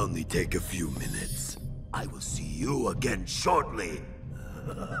 This will only take a few minutes. I will see you again shortly.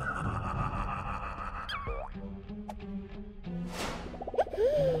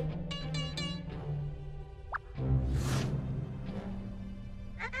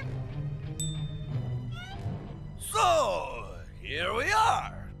 So, here we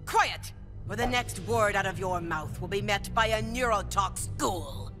are. Quiet! For the next word out of your mouth will be met by a neurotox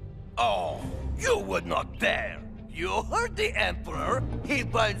ghoul. Oh, you would not dare. You heard the Emperor. He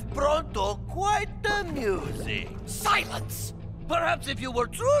finds Pronto quite amusing. Silence! Perhaps if you were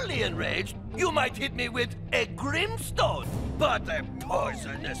truly enraged, you might hit me with a Grimstone. But a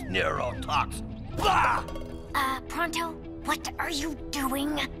poisonous neurotox. Bah! Pronto, what are you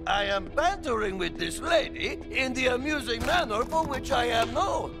doing? I am bantering with this lady in the amusing manner for which I am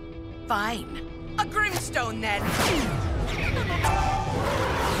known. Fine. A Grimstone, then.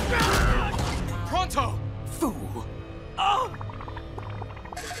 Pronto! Fool. Oh!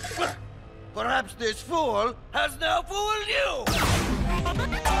 Perhaps this fool has now fooled you!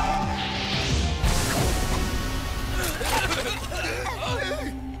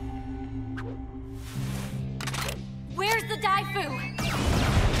 Where's the Dai Fu?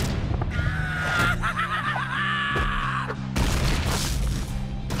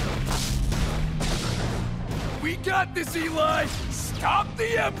 We got this, Eli! Stop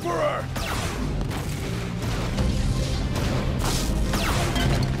the Emperor!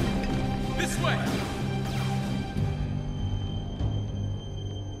 This way!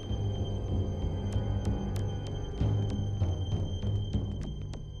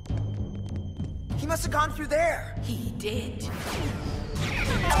 He must have gone through there. He did.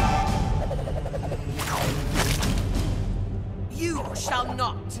 You shall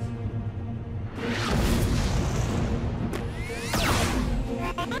not.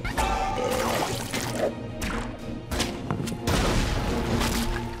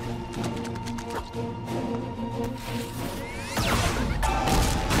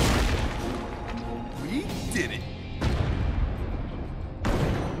 We did it!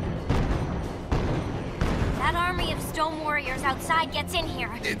 That army of stone warriors outside gets in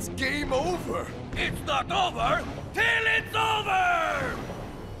here. It's game over! It's not over till it's over!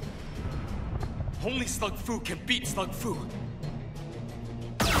 Only Slug Fu can beat Slug Fu.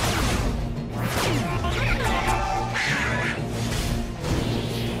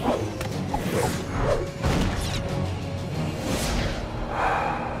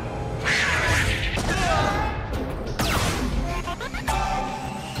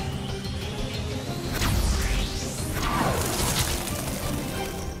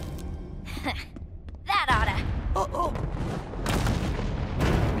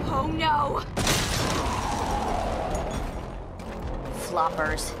 Oh no!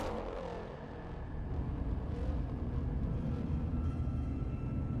 Floppers.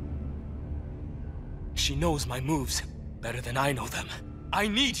 She knows my moves better than I know them. I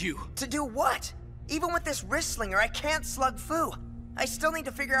need you! To do what? Even with this wrist slinger, I can't slug Fu. I still need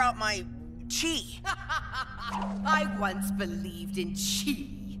to figure out my chi. I once believed in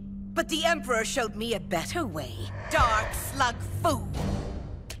chi, but the Emperor showed me a better way. Dark Slug Fu.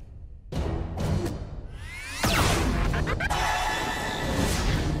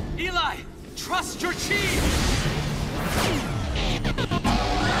 Eli! Trust your chi!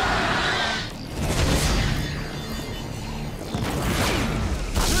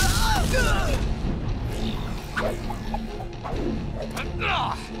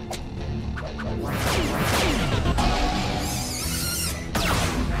 Wow.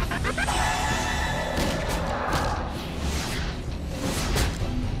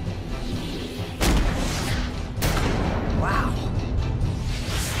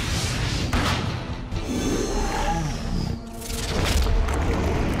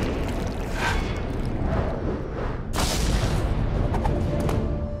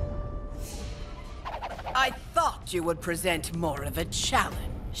 I thought you would present more of a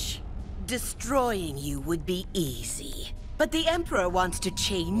challenge. Destroying you would be easy, but the Emperor wants to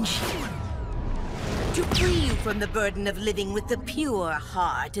change you. To free you from the burden of living with the pure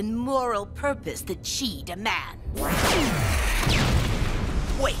heart and moral purpose that Chi demands.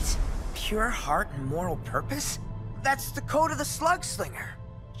 Wait, pure heart and moral purpose? That's the code of the Slugslinger.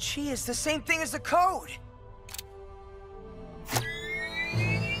 Chi is the same thing as the code.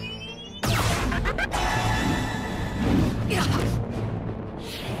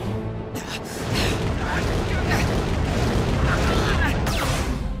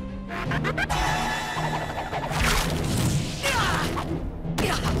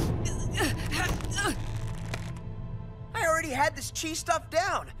 I already had this Chi stuff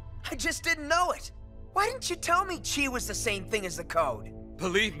down. I just didn't know it. Why didn't you tell me Chi was the same thing as the code?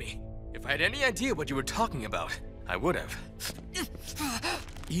 Believe me, if I had any idea what you were talking about, I would have.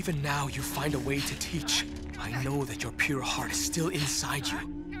 Even now, you find a way to teach. I know that your pure heart is still inside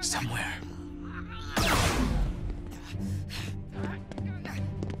you, somewhere.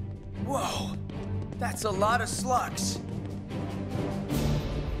 Whoa, that's a lot of slugs.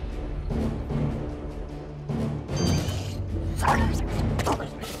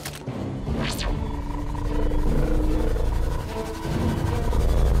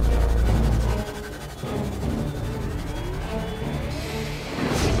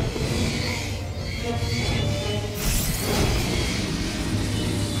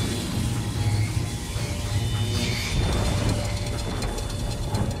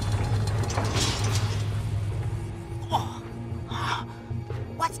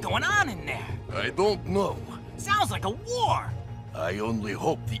 What's going on in there? I don't know. Sounds like a war. I only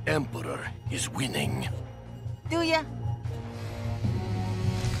hope the Emperor is winning. Do ya?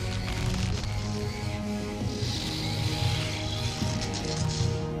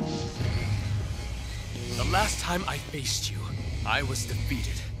 The last time I faced you, I was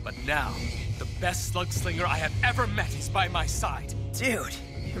defeated. But now, the best Slugslinger I have ever met is by my side. Dude,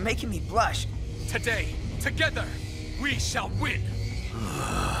 you're making me blush. Today, together, we shall win!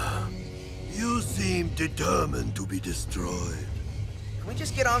 You seem determined to be destroyed. Can we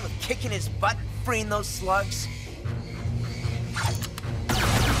just get on with kicking his butt and freeing those slugs?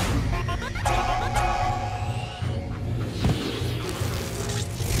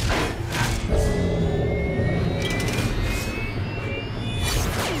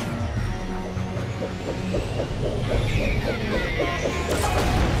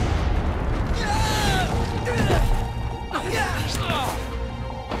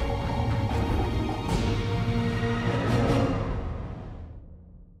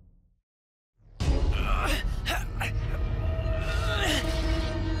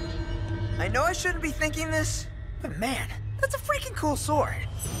 I know I shouldn't be thinking this, but man, that's a freaking cool sword.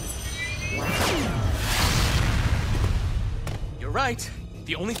 You're right.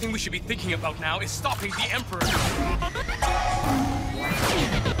 The only thing we should be thinking about now is stopping the Emperor.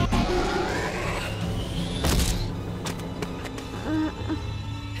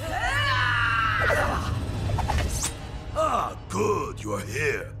 Ah, good, you are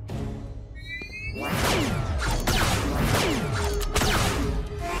here.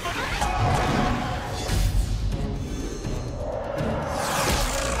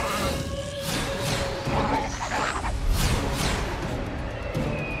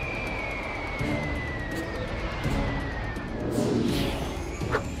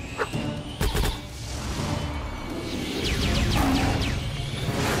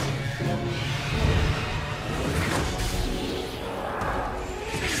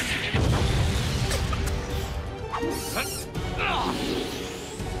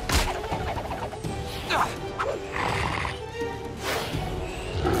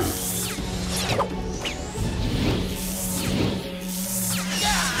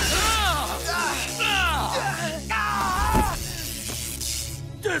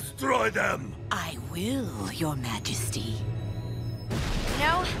 them! I will, Your Majesty. You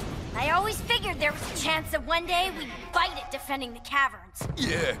know, I always figured there was a chance that one day we'd fight it defending the caverns.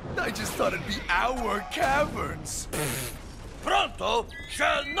 Yeah, I just thought it'd be our caverns. Pronto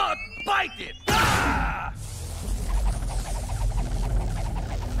shall not bite it! Ah!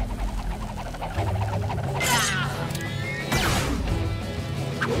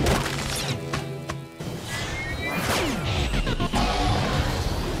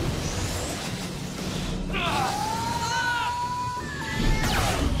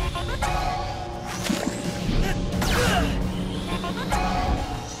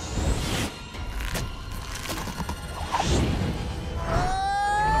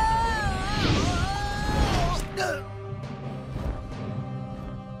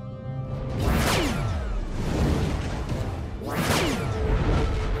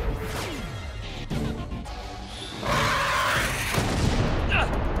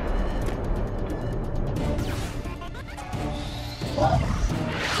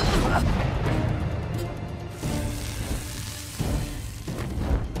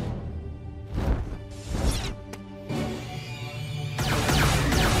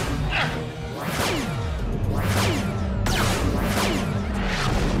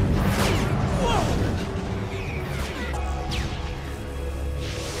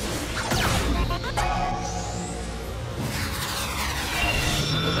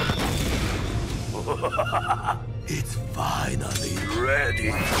 It's finally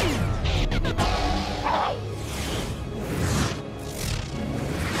ready.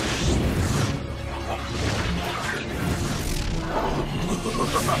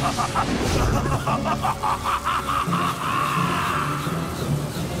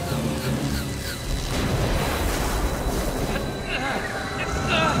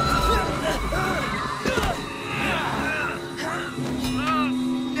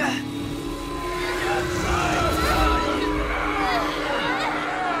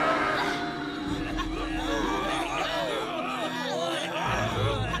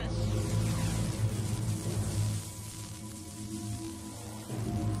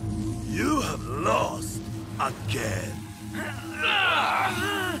 You have lost again.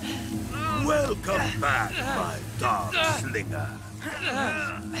 Welcome back, my dark slinger.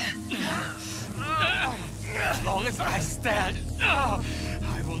 As long as I stand,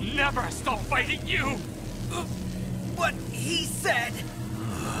 I will never stop fighting you! But he said...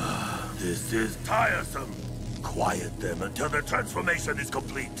 This is tiresome. Quiet them until their transformation is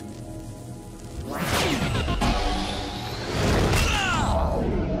complete.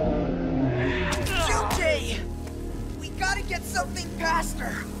 Junjie! We gotta get something past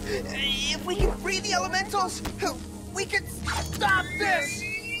her. If we can free the elementals, we can stop this!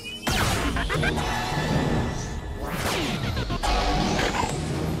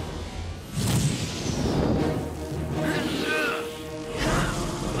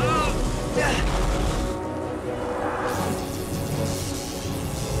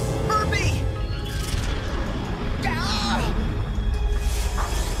 Herbie!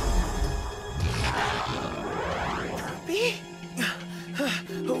 Herbie?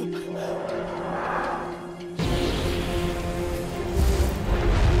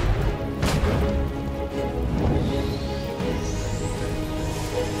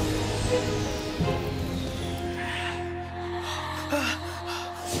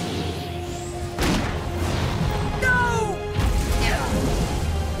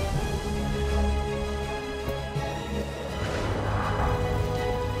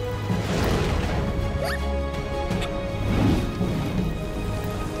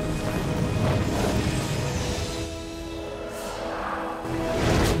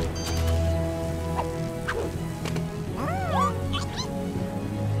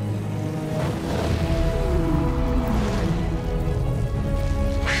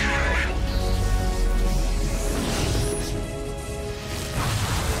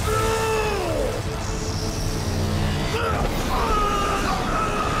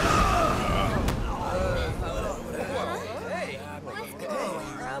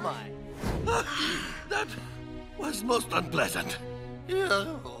 That was most unpleasant.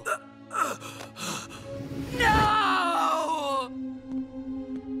 No!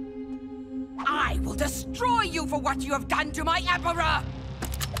 I will destroy you for what you have done to my emperor!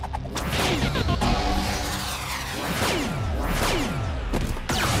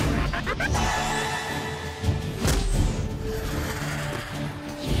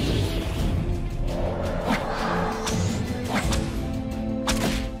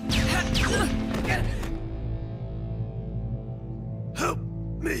 Help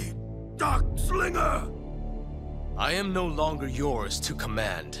me, Dark Slinger! I am no longer yours to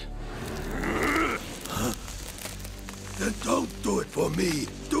command. Then don't do it for me.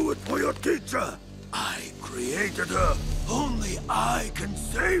 Do it for your teacher. I created her. Only I can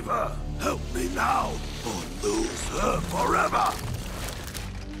save her. Help me now, or lose her forever.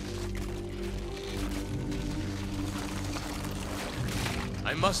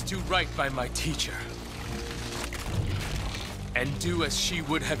 I must do right by my teacher. And do as she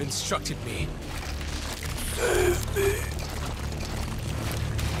would have instructed me. Save me.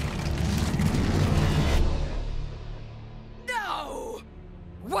 No!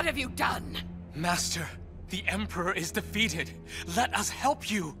 What have you done? Master, the Emperor is defeated. Let us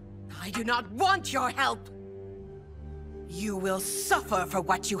help you. I do not want your help. You will suffer for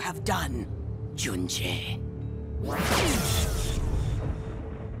what you have done, Junjie.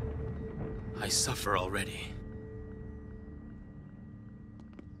 I suffer already.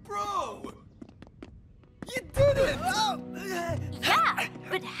 Bro! You did it! Yeah,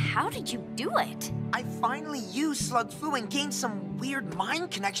 but how did you do it? I finally used Slug Fu and gained some weird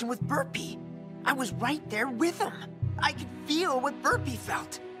mind connection with Burpee. I was right there with him. I could feel what Burpee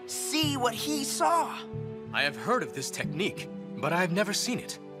felt, see what he saw. I have heard of this technique, but I have never seen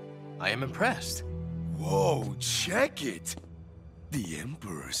it. I am impressed. Whoa, check it! The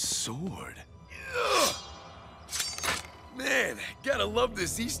Emperor's sword. Ugh. Man, gotta love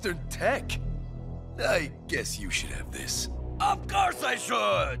this Eastern tech. I guess you should have this. Of course I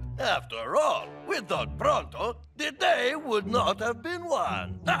should! After all, without Pronto, the day would not have been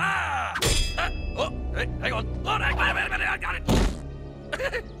won. Ha ha! Oh, hey, hang on. Oh, wait a minute, I got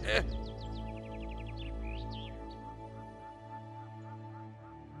it!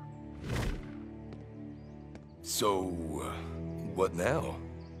 So, what now?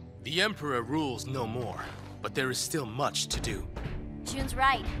 The Emperor rules no more, but there is still much to do. June's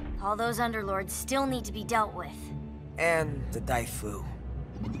right. All those underlords still need to be dealt with. And the Daifu.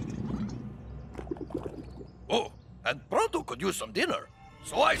 Oh, and Pronto could use some dinner.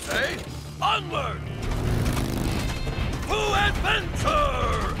 So I say, onward! To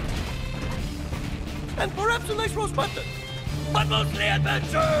adventure! And perhaps a nice roast mutton. But mostly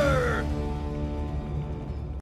adventure!